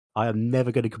 I am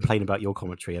never going to complain about your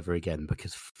commentary ever again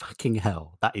because fucking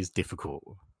hell, that is difficult.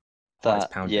 Hearts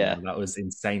pounding. That was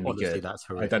insanely Honestly, good. that's I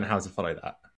horrific. don't know how to follow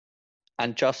that.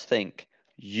 And just think,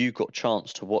 you got a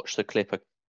chance to watch the clip a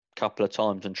couple of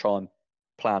times and try and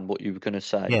plan what you were going to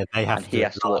say. Yeah, they have and to he do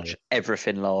has it to live. watch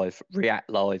everything live,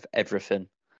 react live, everything.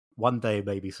 One day,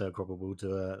 maybe Sir Crobble will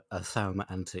do a Sam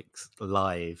Antics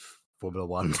live Formula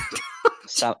One.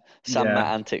 Sam Yeah. Matt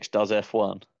Antics does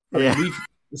F1. I mean,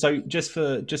 so just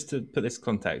to put this in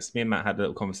context, me and Matt had a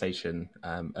little conversation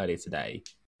earlier today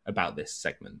about this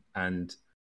segment, and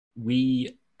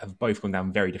we have both gone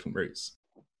down very different routes.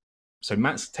 So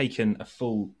Matt's taken a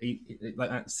full,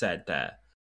 like Matt said there,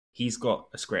 he's got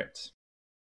a script.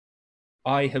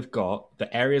 I have got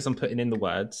the areas I'm putting in the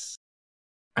words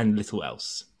and little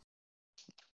else.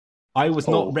 I was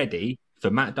not ready for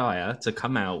Matt Dyer to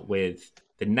come out with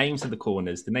the names of the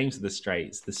corners, the names of the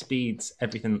straights, the speeds,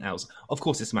 everything else. Of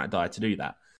course, it's Matt Dyer to do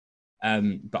that,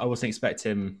 but I wasn't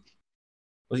expecting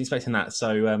that.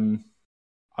 So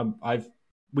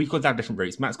we've gone down different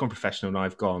routes. Matt's gone professional, and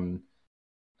I've gone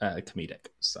comedic.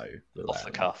 So Off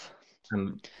the cuff.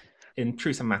 And in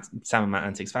true Sam and Matt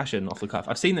Antics fashion, off the cuff.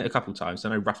 I've seen it a couple of times, so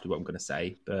I know roughly what I'm going to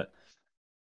say. But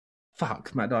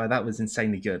fuck, Matt Dyer, that was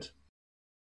insanely good.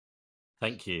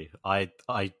 Thank you. I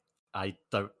I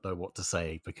don't know what to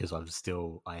say because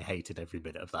I hated every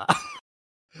minute of that.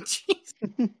 Jeez.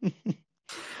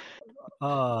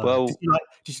 Well,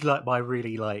 did you like my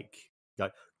really like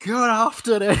good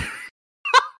afternoon?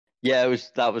 yeah,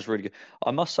 that was really good.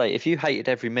 I must say, if you hated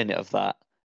every minute of that,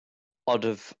 I'd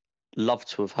have loved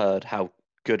to have heard how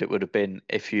good it would have been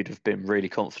if you'd have been really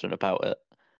confident about it.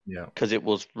 Yeah. Because it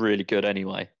was really good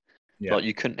anyway. Yeah. Like,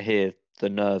 you couldn't hear the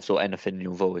nerves or anything in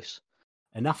your voice.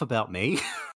 Enough about me.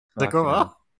 Fucking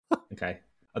hell. Okay.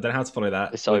 I don't know how to follow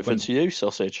that. It's over to you,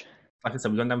 Sausage. Like I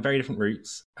said, we've gone down very different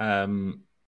routes. And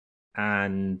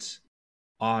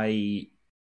I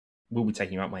will be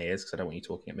taking you out my ears because I don't want you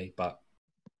talking at me. But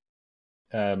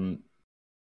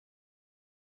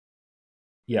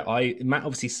yeah, Matt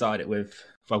obviously sided with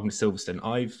Welcome to Silverstone.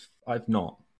 I've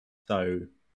not. So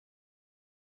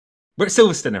we're at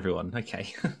Silverstone, everyone.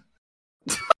 Okay.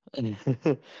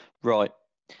 Right.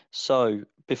 So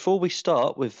before we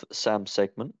start with Sam's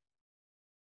segment,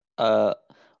 I'd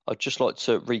just like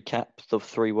to recap the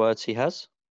 3 words he has.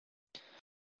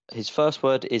 His first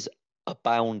word is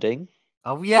abounding.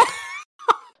 Oh yeah.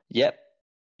 Yep.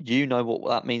 You know what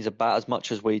that means about as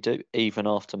much as we do, even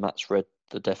after Matt's read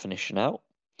the definition out.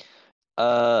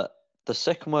 The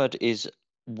second word is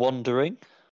wandering,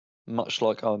 much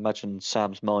like I imagine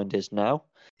Sam's mind is now.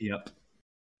 Yep.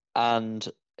 And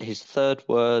his third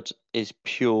word is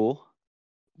pure,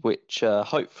 which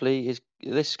hopefully is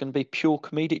going to be pure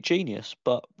comedic genius,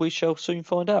 but we shall soon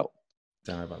find out.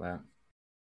 Don't know about that.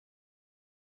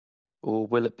 Or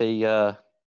will it be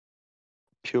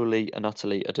purely and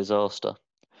utterly a disaster?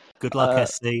 Good luck,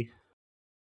 SC.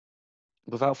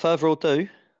 Without further ado,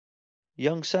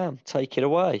 young Sam, take it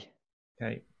away.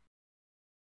 Okay.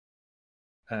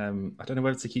 I don't know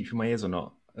whether to keep you in my ears or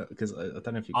not because I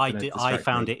don't know if you. I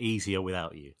found it easier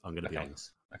without you. I'm going to be honest.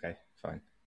 Okay, fine.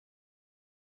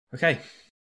 Okay.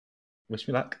 Wish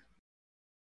me luck.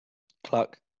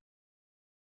 Clark.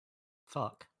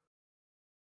 Fuck.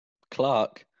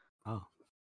 Clark. Oh.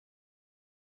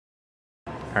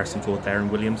 Harrison Ford there and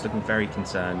Williams looking very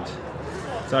concerned.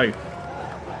 So,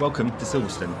 welcome to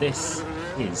Silverstone. This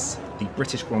is the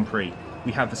British Grand Prix.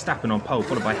 We have Verstappen on pole,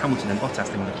 followed by Hamilton, then Bottas,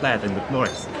 then Leclerc, then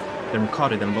Norris, then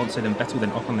Ricciardo, then Alonso, then Vettel,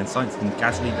 then Ocon, then Sainz, then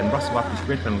Gasly, then Russell after his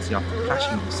grid penalty after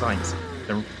clashing with Sainz,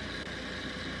 then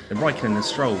Raikkonen, then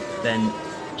Stroll, then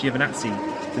Giovinazzi,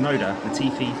 Tsunoda,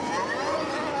 Latifi,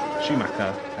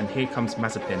 Schumacher, and here comes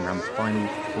Mazepin around the final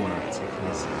corner, taking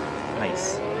his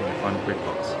place in the final grid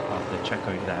box after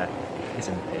Checo there is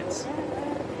in the pits.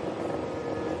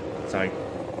 So,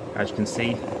 as you can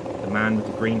see, the man with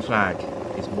the green flag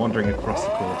is wandering across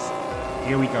the course.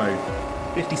 Here we go.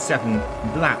 57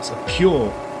 laps of pure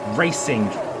racing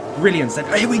brilliance. And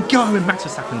here we go, and Max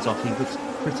Verstappen's off. He looks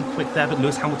pretty quick there, but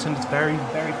Lewis Hamilton is very,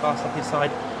 very fast up his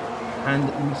side. And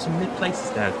some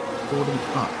mid-places there, falling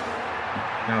up.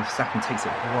 Now Verstappen takes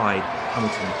it wide.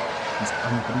 Hamilton, he's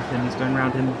underneath him, he's going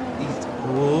around him.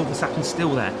 Verstappen's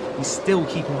still there. He's still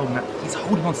keeping holding that. He's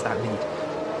holding on to that lead.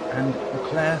 And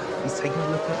Leclerc is taking a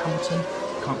look at Hamilton.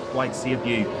 Can't quite see a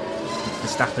view.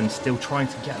 Verstappen still trying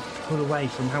to pull away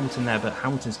from Hamilton there, but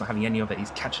Hamilton's not having any of it.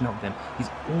 He's catching up with him. He's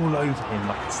all over him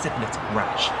like a syphilitic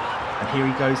rash. And here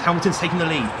he goes. Hamilton's taking the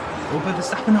lead. Oh, but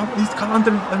Verstappen up. He's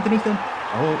underneath him.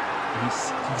 Oh,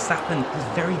 Verstappen is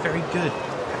very, very good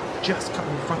at just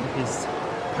cutting in front of his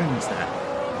opponents there.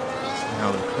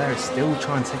 Now Leclerc is still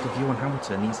trying to take a view on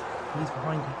Hamilton. He's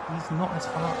behind. He's not as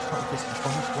far up front of this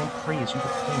Grand Prix as you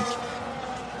would think.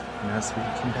 And as we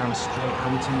come down the straight,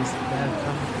 Hamilton is there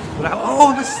coming.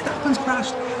 Oh, Verstappen's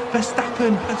crashed!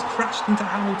 Verstappen has crashed into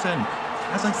Hamilton.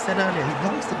 As I said earlier, he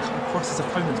likes to cut across his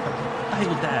opponents, but he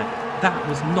failed there. That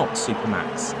was not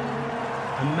Supermax.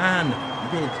 A man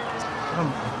with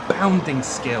abounding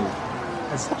skill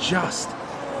has just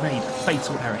made a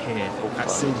fatal error here at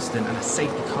Silverstone, and a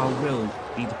safety car will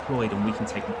be deployed, and we can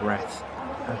take a breath.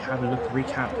 And have a look,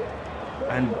 recap.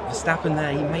 And Verstappen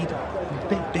there, he made a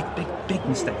big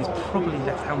mistake. He's probably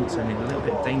left Hamilton in a little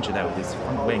bit of danger there with his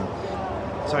front wing.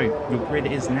 So your grid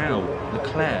is now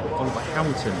Leclerc, followed by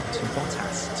Hamilton, to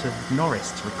Bottas, to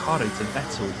Norris, to Ricciardo, to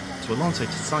Vettel, to Alonso,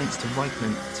 to Sainz, to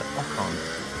Raikkonen, to Ocon,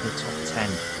 in the top 10.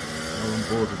 All on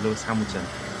board with Lewis Hamilton.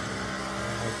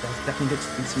 There's definitely looks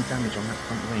to be some damage on that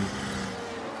front wing.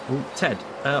 Oh, Ted,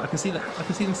 I can see the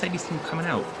Mercedes team coming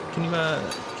out. Can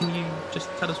you just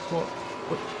tell us what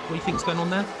you think's going on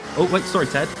there? Oh wait, sorry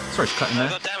Ted, sorry to cut in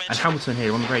there. And Hamilton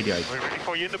here on the radio. We're ready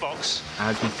for you in the box.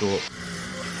 As we thought,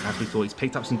 he's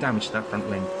picked up some damage to that front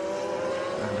wing.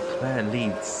 And Leclerc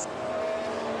leads.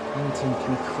 Hamilton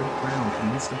can creep round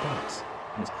and miss the box.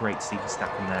 And it's great to see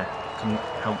Verstappen there coming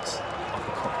out of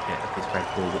the cockpit of his Red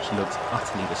Bull, which looks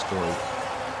utterly destroyed.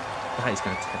 that is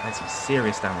going to take some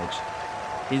serious damage.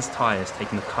 His tyre is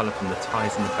taking the colour from the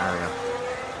tyres in the barrier.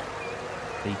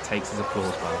 He takes his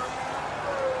applause well.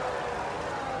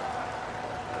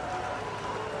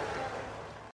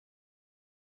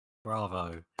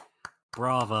 Bravo.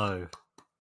 Bravo.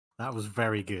 That was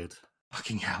very good.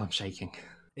 Fucking hell, I'm shaking.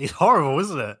 It's horrible,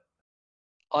 isn't it?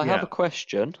 I have Yeah. a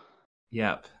question.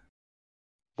 Yep.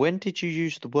 When did you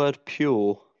use the word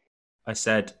pure? I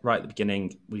said right at the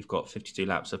beginning, we've got 52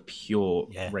 laps of pure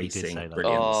Yeah, you did racing say that.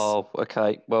 brilliance. Oh,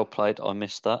 okay. Well played. I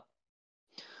missed that.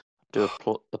 Do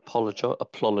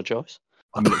apologise.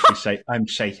 I'm literally I'm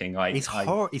shaking.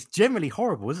 It's generally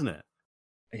horrible, isn't it?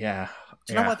 Yeah.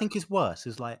 Do you know what I think is worse?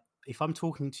 Is like if I'm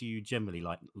talking to you generally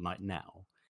like now,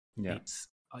 Yeah. it's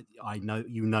I know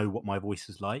you know what my voice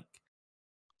is like,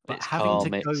 but It's having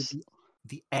calm. to go It's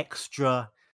the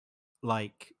extra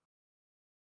like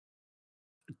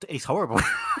it's horrible.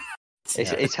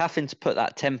 it's having to put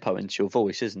that tempo into your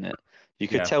voice, isn't it? You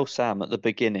could Yeah. tell Sam at the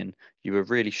beginning you were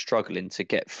really struggling to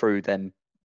get through them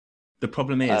The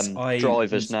problem is,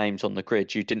 drivers' names on the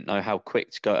grid. You didn't know how quick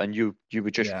to go, and you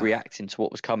were just Yeah. reacting to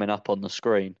what was coming up on the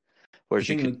screen. Whereas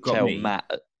The you thing could that got tell me-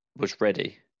 Matt was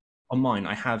ready. on mine,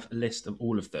 I have a list of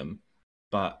all of them,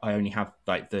 but I only have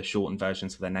like the shortened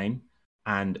versions of their name,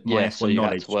 and my Yeah, F1 so you had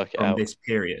knowledge to work it from out. this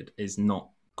period is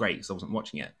not great because I wasn't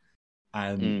watching it. So,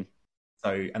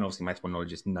 and obviously my F1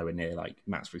 knowledge is nowhere near like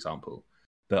Matt's, for example.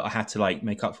 But I had to like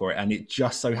make up for it, and it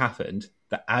just so happened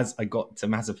that as I got to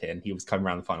Mazepin, he was coming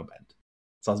around the final bend.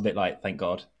 So I was a bit like, thank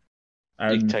God.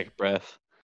 You can take a breath.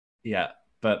 Yeah,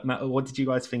 but Matt, what did you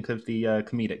guys think of the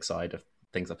comedic side of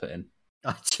things I put in?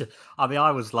 I mean,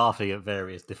 I was laughing at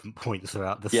various different points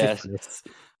throughout the Yes. syphilis.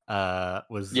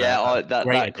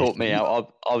 That caught me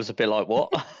out. I was a bit like, what?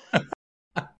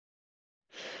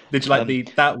 Did you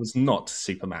like that was not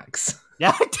Supermax?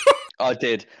 Yeah, I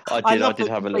did. I love did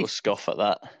that have a you little basically- scoff at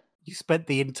that. You spent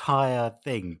the entire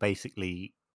thing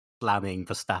basically slamming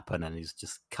Verstappen and he's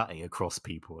just cutting across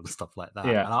people and stuff like that.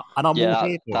 Yeah. And I'm Yeah, all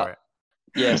here for it.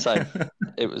 Yeah, same.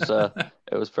 It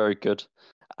was very good,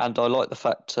 and I like the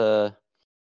fact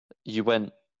you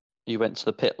went to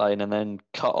the pit lane and then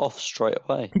cut off straight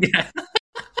away. Yeah.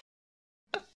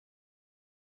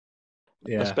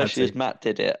 Yeah. Especially as Matt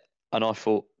did it, and I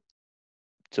thought,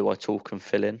 do I talk and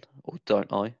fill in or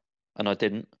don't I? And I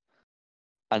didn't.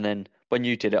 And then when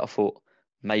you did it, I thought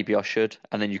maybe I should,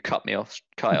 and then you cut it off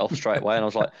straight away, and I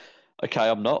was like, okay,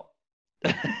 I'm not.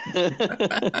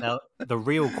 Now, the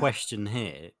real question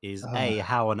here is A,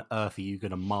 how on earth are you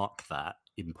going to mark that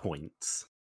in points?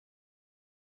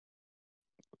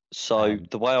 So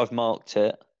the way I've marked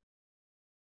it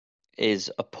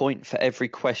is a point for every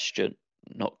question,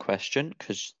 not question,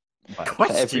 because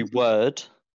for every word,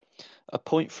 a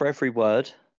point for every word,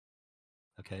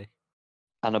 Okay.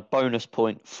 and a bonus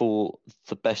point for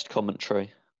the best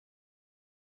commentary.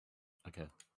 Okay.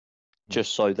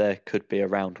 Just so there could be a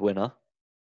round winner.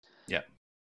 Yeah.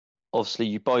 Obviously,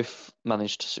 you both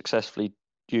managed to successfully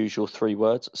use your 3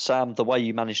 words. Sam, the way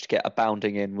you managed to get a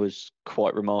bounding in was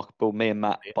quite remarkable. Me and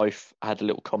Matt both had a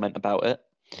little comment about it.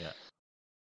 Yeah.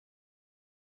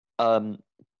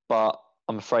 But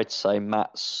I'm afraid to say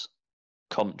Matt's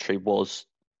commentary was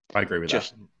I agree with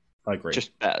that. I agree.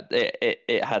 Just better.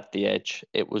 It had the edge.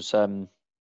 It was like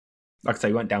I say,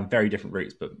 we went down very different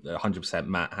routes, but 100%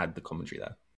 Matt had the commentary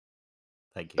there.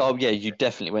 Thank you. Oh yeah, you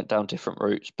definitely went down different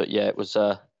routes, but yeah, it was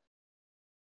they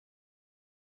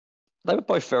were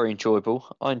both very enjoyable.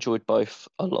 I enjoyed both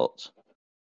a lot.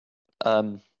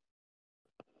 But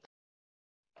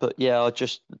yeah,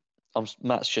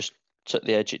 Matt's just took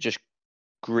the edge. It just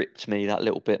gripped me that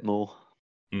little bit more.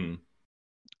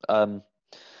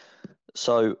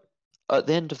 So at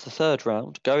the end of the 3rd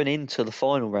round, going into the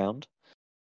final round,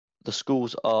 the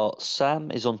scores are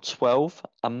Sam is on 12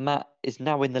 and Matt is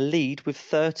now in the lead with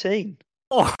 13.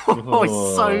 Oh,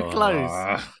 it's so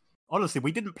close. Honestly,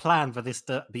 we didn't plan for this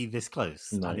to be this close.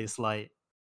 No. And it's like,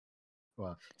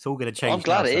 well, it's all going to change. I'm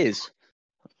glad now, it so- is.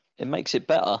 It makes it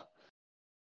better.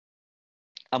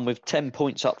 And with 10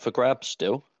 points up for grabs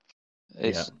still,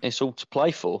 it's all to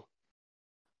play for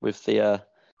with the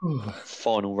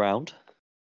final round.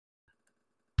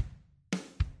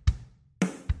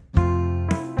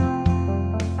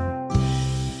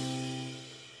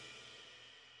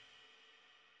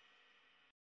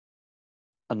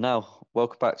 And now,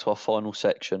 welcome back to our final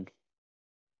section.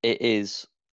 It is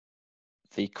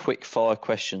the quick fire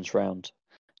questions round.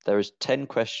 There is 10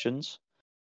 questions,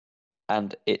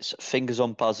 and it's fingers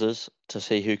on buzzers to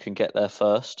see who can get there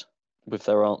first with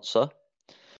their answer.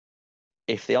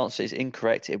 If the answer is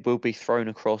incorrect, it will be thrown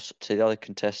across to the other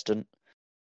contestant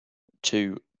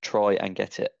to try and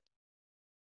get it.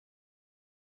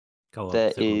 Go on.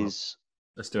 There fill them up.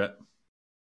 Let's do it.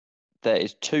 There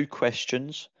is 2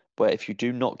 questions where if you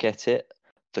do not get it,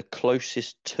 the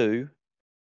closest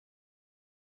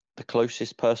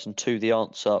person to the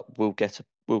answer will get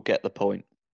the point.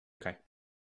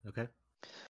 Okay.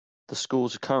 The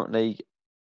scores are currently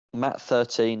Matt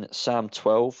 13, Sam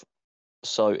 12,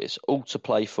 so it's all to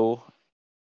play for.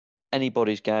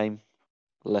 Anybody's game.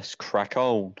 Let's crack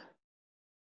on.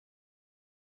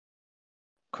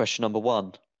 Question number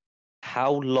 1.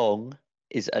 How long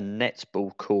is a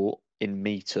netball court in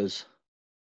meters?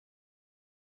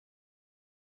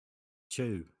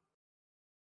 2.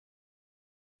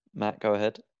 Matt, go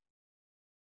ahead.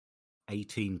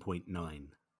 18.9.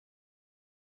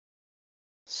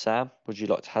 Sam, would you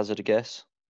like to hazard a guess?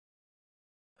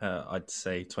 I'd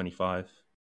say 25.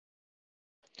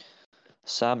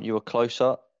 Sam, you are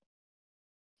closer.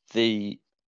 The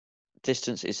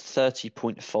distance is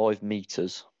 30.5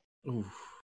 meters. Ooh.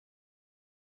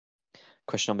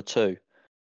 Question number 2.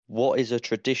 What is a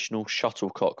traditional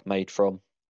shuttlecock made from?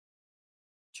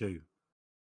 2.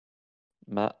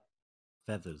 Matt,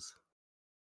 Feathers.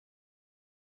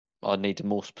 I need a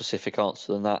more specific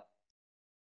answer than that.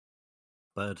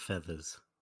 Bird feathers.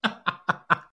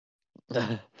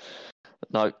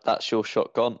 No, that's your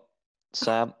shot gone.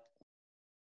 Sam,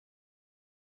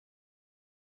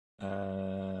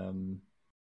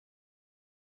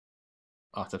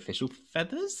 Artificial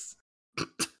feathers?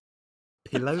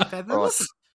 Pillow feathers? Right.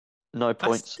 No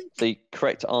points. Plastic? The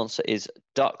correct answer is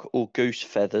duck or goose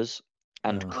feathers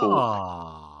and Oh. cork.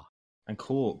 Ah. And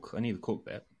cork. I need the cork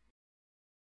bit.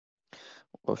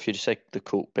 Well, if you'd said the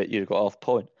cork bit, you'd have got half a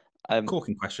point.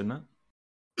 Corking question, that.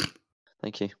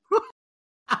 Thank you.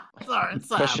 Sorry,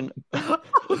 Sam. Question. That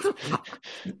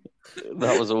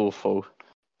was awful.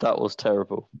 That was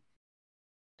terrible.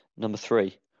 Number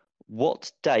 3.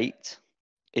 What date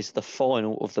is the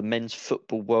final of the Men's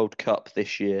Football World Cup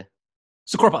this year?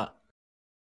 Scrubber.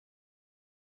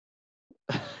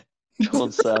 Come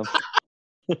on, Sam.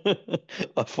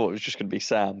 I thought it was just going to be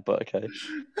Sam, but okay.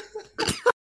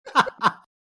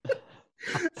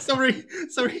 Sorry.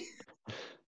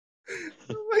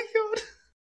 Oh my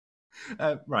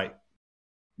god. Right.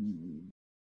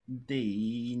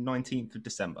 The 19th of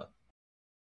December.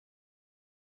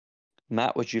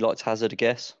 Matt, would you like to hazard a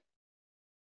guess?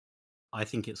 I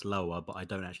think it's lower, but I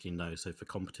don't actually know. So for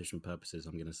competition purposes,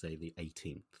 I'm going to say the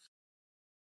 18th.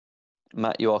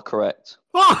 Matt, you are correct.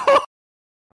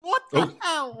 What the Oh.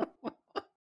 hell?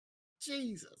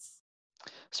 Jesus.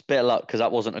 It's a bit of luck because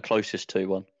that wasn't a closest to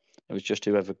one. It was just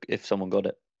if someone got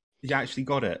it. You actually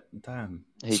got it. Damn.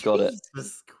 He got it.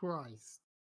 Jesus Christ.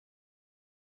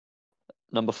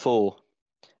 Number 4.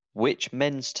 Which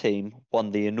men's team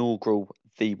won the inaugural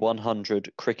V100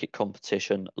 cricket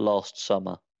competition last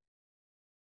summer?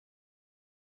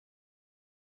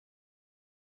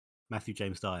 Matthew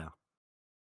James Dyer.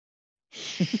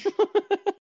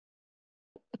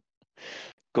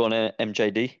 Go on,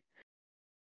 MJD.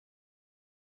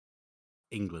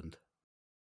 England.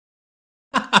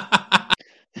 I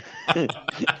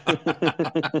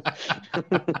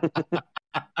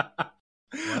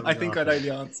think I know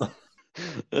the answer.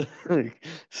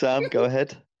 Sam, go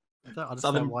ahead. I don't understand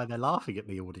Southern- why they're laughing at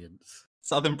the audience.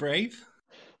 Southern Brave?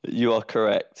 You are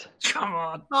correct. Come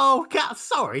on. Oh,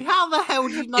 sorry. How the hell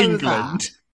do you know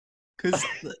England. Because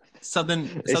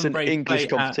Southern It's an Brave English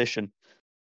play competition.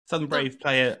 Southern Brave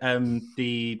play at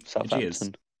the Cheers.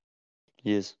 Southampton.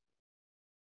 Years.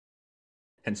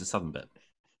 Hence the Southern bit.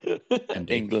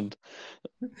 England.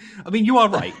 I mean, you are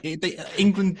right.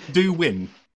 England do win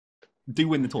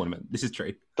the tournament. This is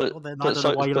true. But, Well, then I but, don't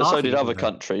so, know why you're but so laughing did at other them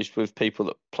then. countries with people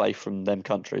that play from them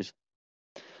countries.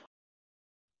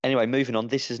 Anyway, moving on.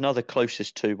 This is another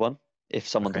closest to one, if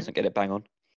someone Okay. doesn't get it bang on.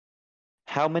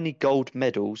 How many gold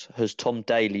medals has Tom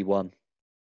Daley won?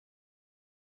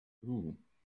 Ooh.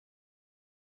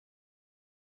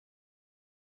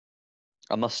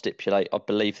 I must stipulate, I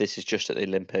believe this is just at the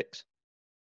Olympics.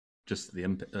 Just the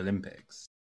Olympics.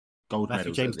 Gold Matthew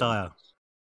medals. James at the Dyer. Olympics.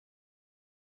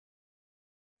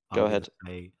 I'm Go gonna ahead.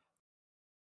 say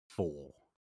 4.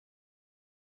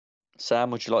 Sam,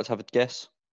 would you like to have a guess?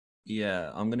 Yeah,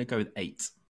 I'm going to go with 8.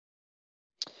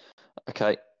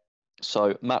 Okay.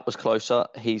 So Matt was closer.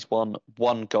 He's won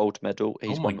 1 gold medal.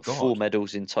 He's Oh my won God. 4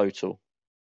 medals in total.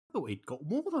 I thought he'd got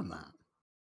more than that.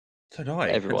 So did I.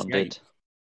 Everyone Hence the did. 8.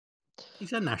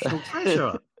 He's a national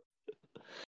treasure.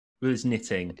 With his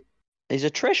knitting. He's a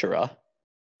treasurer.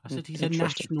 I said he's a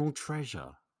Interesting. national treasure.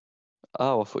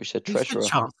 Oh, I thought you said He's treasurer. the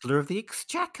Chancellor of the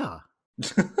Exchequer.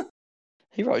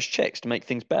 He writes checks to make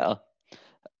things better.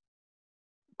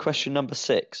 Question number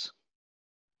 6.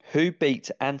 Who beat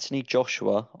Anthony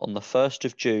Joshua on the 1st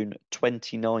of June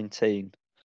 2019?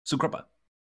 Sukrapa.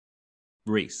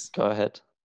 Reese. Go ahead.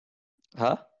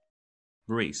 Huh?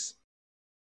 Reese.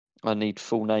 I need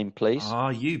full name, please. Oh,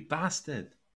 you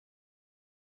bastard.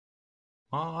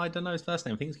 Oh, I don't know his first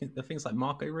name. I think it's like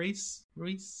Marco Reese.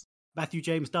 Reese. Matthew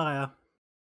James Dyer.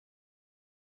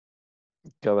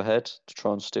 Go ahead to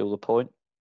try and steal the point.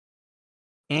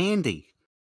 Andy.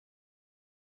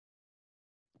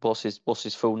 What's his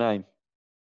full name?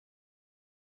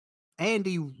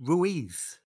 Andy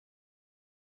Ruiz.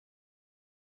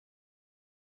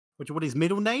 What do you want his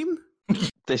middle name?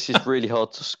 This is really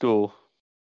hard to score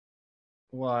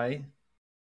Why?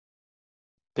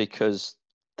 because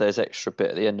there's extra bit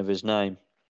at the end of his name,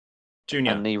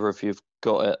 Junior. and neither of you've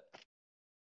got it.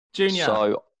 Junior.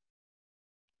 So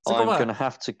I'm Sukrapa. going to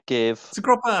have to give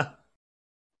Sukrapa.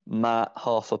 Matt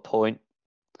half a point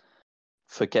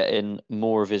for getting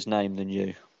more of his name than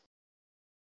you.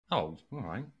 Oh, all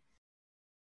right.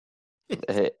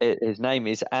 His name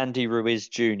is Andy Ruiz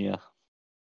Jr.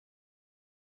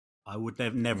 I would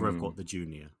never have got the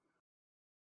junior.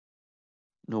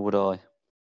 Nor would I.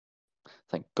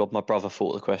 Thank God my brother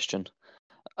thought of the question.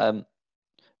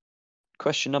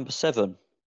 Question number 7.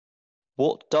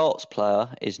 What darts player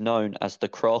is known as the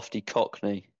crafty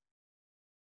Cockney?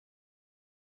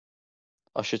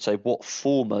 I should say, what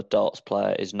former darts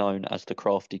player is known as the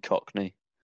crafty Cockney?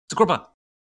 Sukrapa.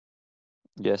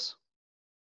 Yes.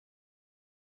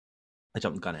 I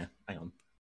jumped the gun here. Hang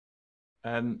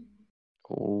on.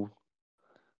 All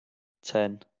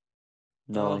 10,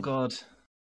 9, Oh God.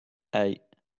 8,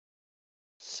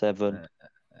 7.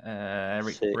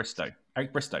 Eric 6. Bristow.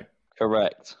 Eric Bristow.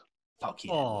 Correct. Fuck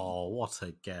yeah. Oh, what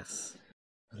a guess.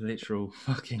 Literal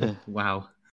fucking wow.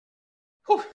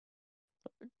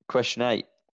 Question 8.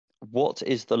 What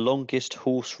is the longest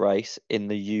horse race in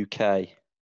the UK?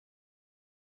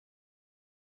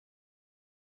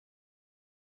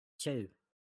 2.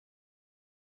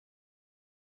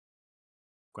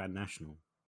 Grand National.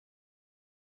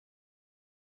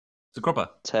 Sukrapa.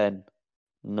 10,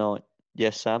 9.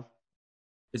 Yes, Sam?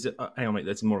 Is it? Hang on, mate.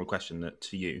 That's more of a question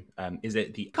to you. Is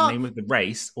it the Can't- name of the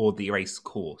race or the race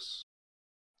course?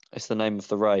 It's the name of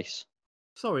the race.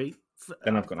 Sorry.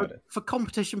 Then I've got no idea. For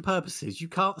competition purposes, you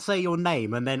can't say your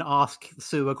name and then ask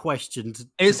Sue a question.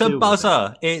 It's a deal with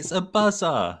buzzer. It's a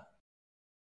buzzer.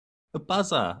 A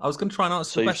buzzer. I was going to try and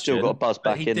answer So the you've question. still got to buzz but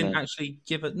back he in didn't then. actually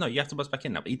give it. No, you have to buzz back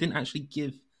in now. But he didn't actually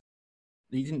give.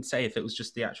 He didn't say if it was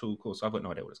just the actual course. I've got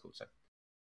no idea what it's called. So,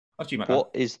 after you, Matt. What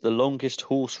is the longest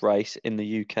horse race in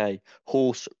the UK?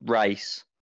 Horse race.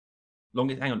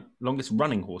 Longest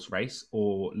running horse race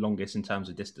or longest in terms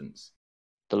of distance?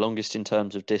 The longest in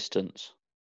terms of distance.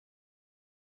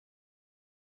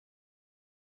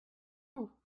 I'm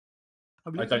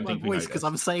I losing don't my think we know voice because this.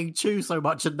 I'm saying chew so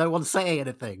much and no one's saying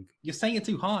anything. You're saying it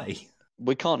too high.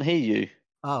 We can't hear you.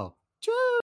 Oh.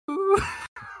 Chew!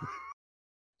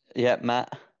 Yeah,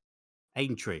 Matt.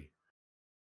 Aintree.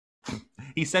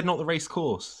 He said not the race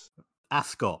course.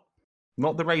 Ascot.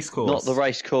 Not the race course. Not the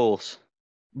race course.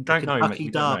 Don't know, mate. Kentucky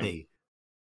You don't know. Derby.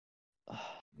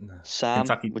 No. Sam,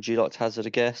 Kentucky. would you like to hazard a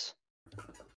guess?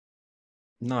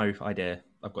 No idea.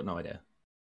 I've got no idea.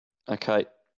 Okay.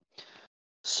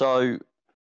 So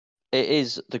it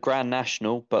is the Grand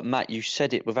National, but Matt, you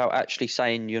said it without actually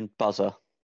saying your buzzer.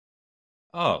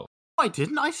 Oh, I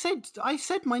didn't. I said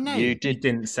my name. You did. you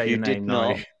didn't say You your did name,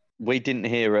 not. no. We didn't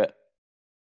hear it.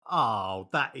 Oh,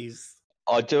 that is.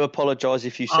 I do apologise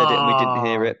if you said it and we didn't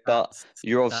hear it, but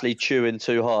you're obviously chewing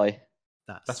too high.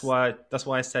 That's why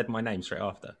I said my name straight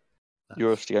after.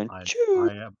 You're obviously going chew,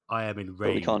 I am but we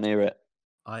enraged. can't hear it.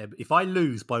 If I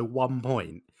lose by 1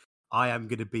 point, I am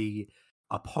going to be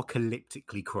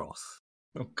apocalyptically cross.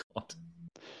 Oh God.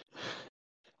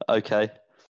 Okay.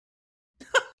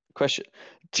 Question.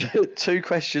 Two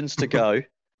questions to go.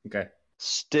 Okay.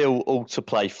 Still all to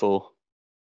play for.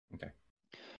 Okay.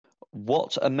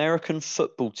 What American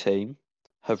football team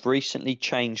have recently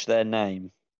changed their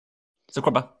name? So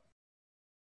Crobber.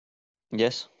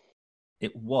 Yes.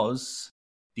 It was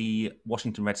the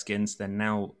Washington Redskins. They're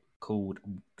now called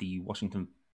the Washington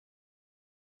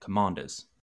Commanders.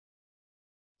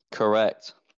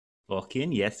 Correct.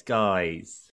 Fucking yes,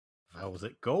 guys. How's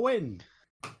it going?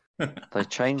 They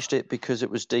changed it because it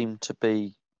was deemed to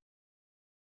be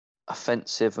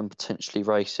offensive and potentially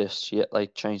racist, yet they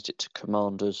changed it to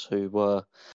commanders who were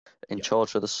in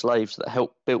charge of the slaves that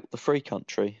helped build the free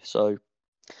country. So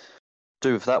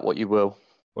do with that what you will.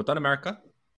 Well done, America.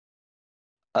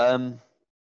 Now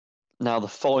the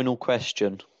final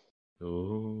question.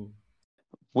 Ooh.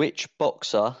 Which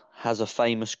boxer has a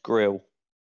famous grill?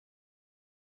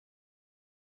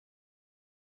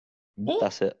 What?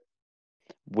 That's it.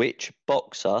 Which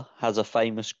boxer has a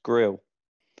famous grill?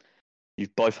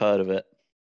 You've both heard of it.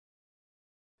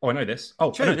 Oh, I know this.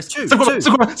 Oh, I know this. Chew.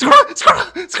 Scrubber.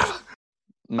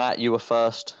 Matt, you were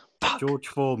first. George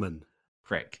Foreman.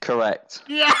 Frick. Correct.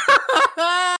 Yeah.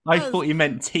 I thought you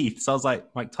meant teeth, so I was like,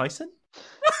 Mike Tyson?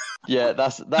 Yeah,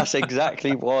 that's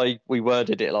exactly why we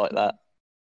worded it like that.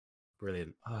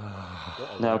 Brilliant. What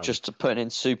a Now, round. just to put it in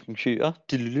supercomputer.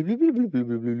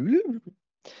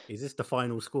 Is this the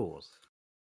final scores?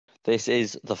 This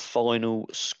is the final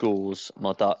scores,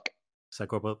 my duck.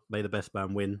 Sagrobber, may the best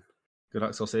man win. Good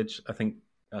luck, sausage. I think,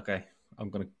 okay, I'm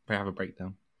going to have a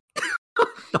breakdown.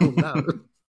 Oh no.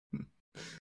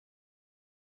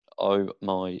 Oh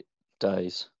my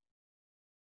days.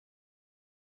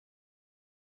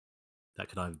 That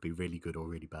could either be really good or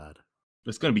really bad.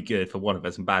 It's going to be good for one of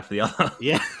us and bad for the other.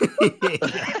 Yeah.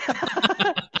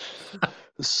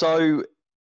 So,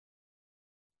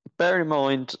 bear in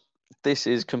mind, this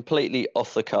is completely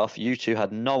off the cuff. You two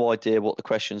had no idea what the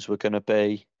questions were going to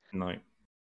be. No.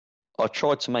 I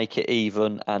tried to make it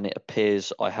even, and it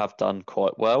appears I have done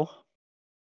quite well.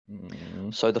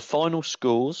 Mm. So, the final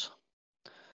scores.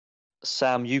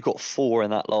 Sam, you got 4 in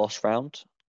that last round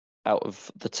out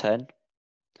of the 10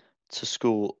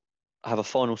 to have a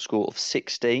final score of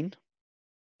 16.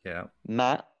 Yeah.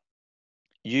 Matt,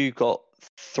 you got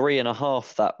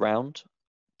 3.5 that round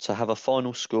to have a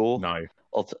final score No.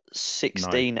 of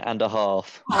 16.5.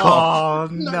 Oh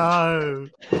no.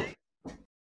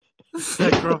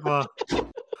 Sagrobber.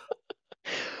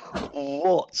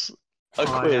 What a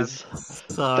quiz.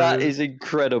 So, That is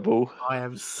incredible. I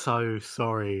am so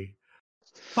sorry.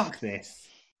 Fuck this.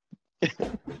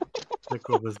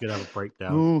 Sagrobber's going to have a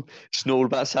breakdown. Ooh, it's not all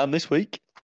about Sam this week.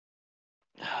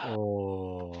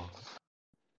 Oh.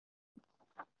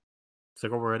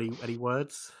 Sagrobber, any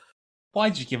words? Why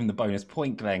did you give him the bonus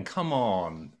point, Glenn? Come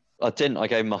on. I didn't. I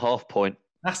gave him a half point.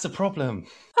 That's the problem.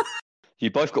 You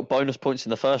both got bonus points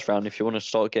in the first round if you want to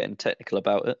start getting technical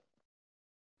about it.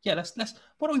 Yeah, let's.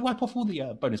 Why don't we wipe off all the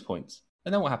bonus points?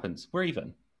 And then what happens? We're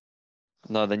even.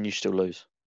 No, then you still lose.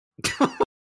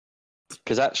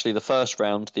 Because actually, the first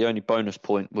round, the only bonus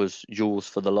point was yours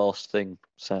for the last thing,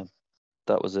 Sam.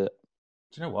 That was it.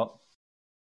 Do you know what?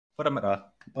 Well done, Meta.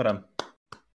 Well done.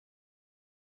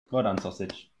 Well done,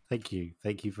 sausage. Thank you.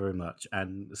 Thank you very much.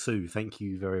 And Sue, thank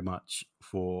you very much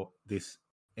for this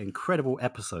incredible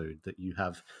episode that you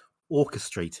have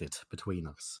orchestrated between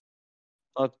us.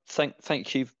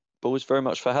 Thank you, boys, very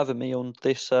much for having me on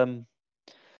this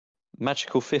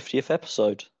magical 50th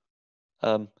episode.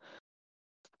 On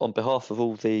behalf of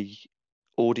all the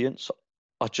audience,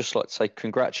 I'd just like to say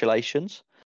congratulations.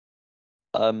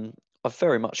 I've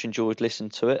very much enjoyed listening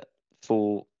to it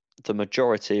for the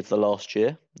majority of the last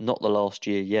year, not the last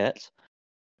year yet.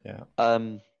 Yeah.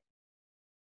 And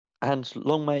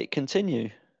long may it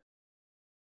continue.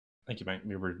 Thank you, mate.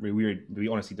 We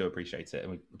honestly do appreciate it,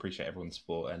 and we appreciate everyone's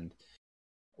support. And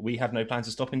we have no plans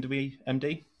of stopping, do we,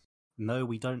 MD? No,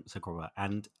 we don't, Sagrobber.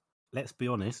 And let's be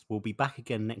honest, we'll be back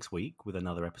again next week with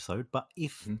another episode. But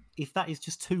if that is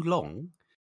just too long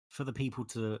for the people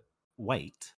to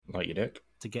wait, Like your dick.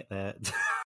 to get there.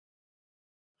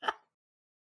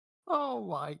 Oh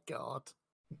my god.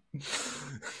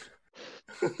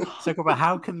 Sagrobber,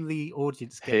 how can the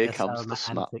audience get Here their comes the Salma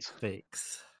smut. Antics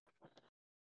fix?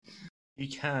 You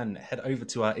can head over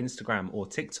to our Instagram or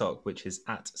TikTok, which is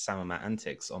at Salma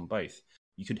Antics on both.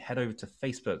 You could head over to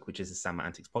Facebook, which is the Salma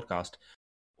Antics podcast.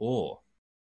 Or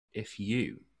if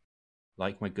you,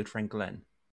 like my good friend Glenn,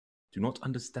 do not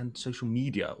understand social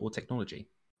media or technology.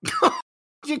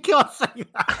 You can't say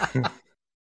that.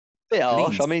 Bit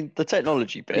harsh. Please. I mean, the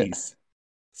technology bit. Please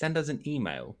send us an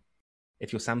email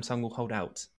if your Samsung will hold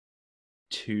out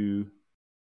to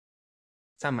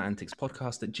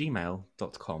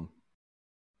salmaanticspodcast@gmail.com.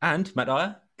 And, Matt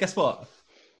Dyer, guess what?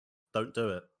 Don't do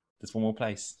it. There's one more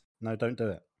place. No, don't do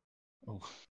it. Oh, I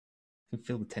can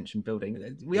feel the tension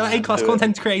building. We are Yeah, Acast do it.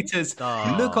 content creators.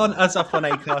 Ah. Look on us up on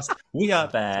Acast. We are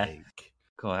there. Take.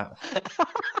 God,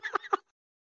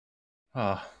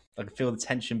 I can feel the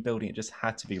tension building. It just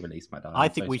had to be released, Matt Dyer. I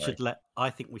I'm think so we sorry.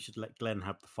 should let Glenn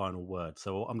have the final word.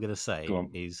 So what I'm going to say Go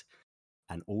on. is,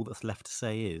 and all that's left to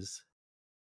say is,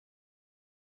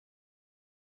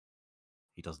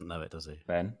 he doesn't know it, does he?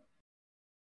 Ben.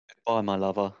 Goodbye, my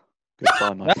lover.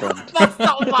 Goodbye, my friend. That's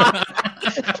not right.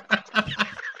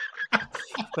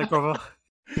 Sagrobber,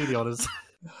 do the honours.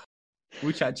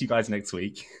 We'll chat to you guys next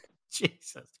week.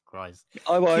 Jesus Christ.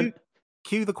 I won't.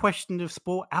 Cue the question of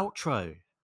sport outro.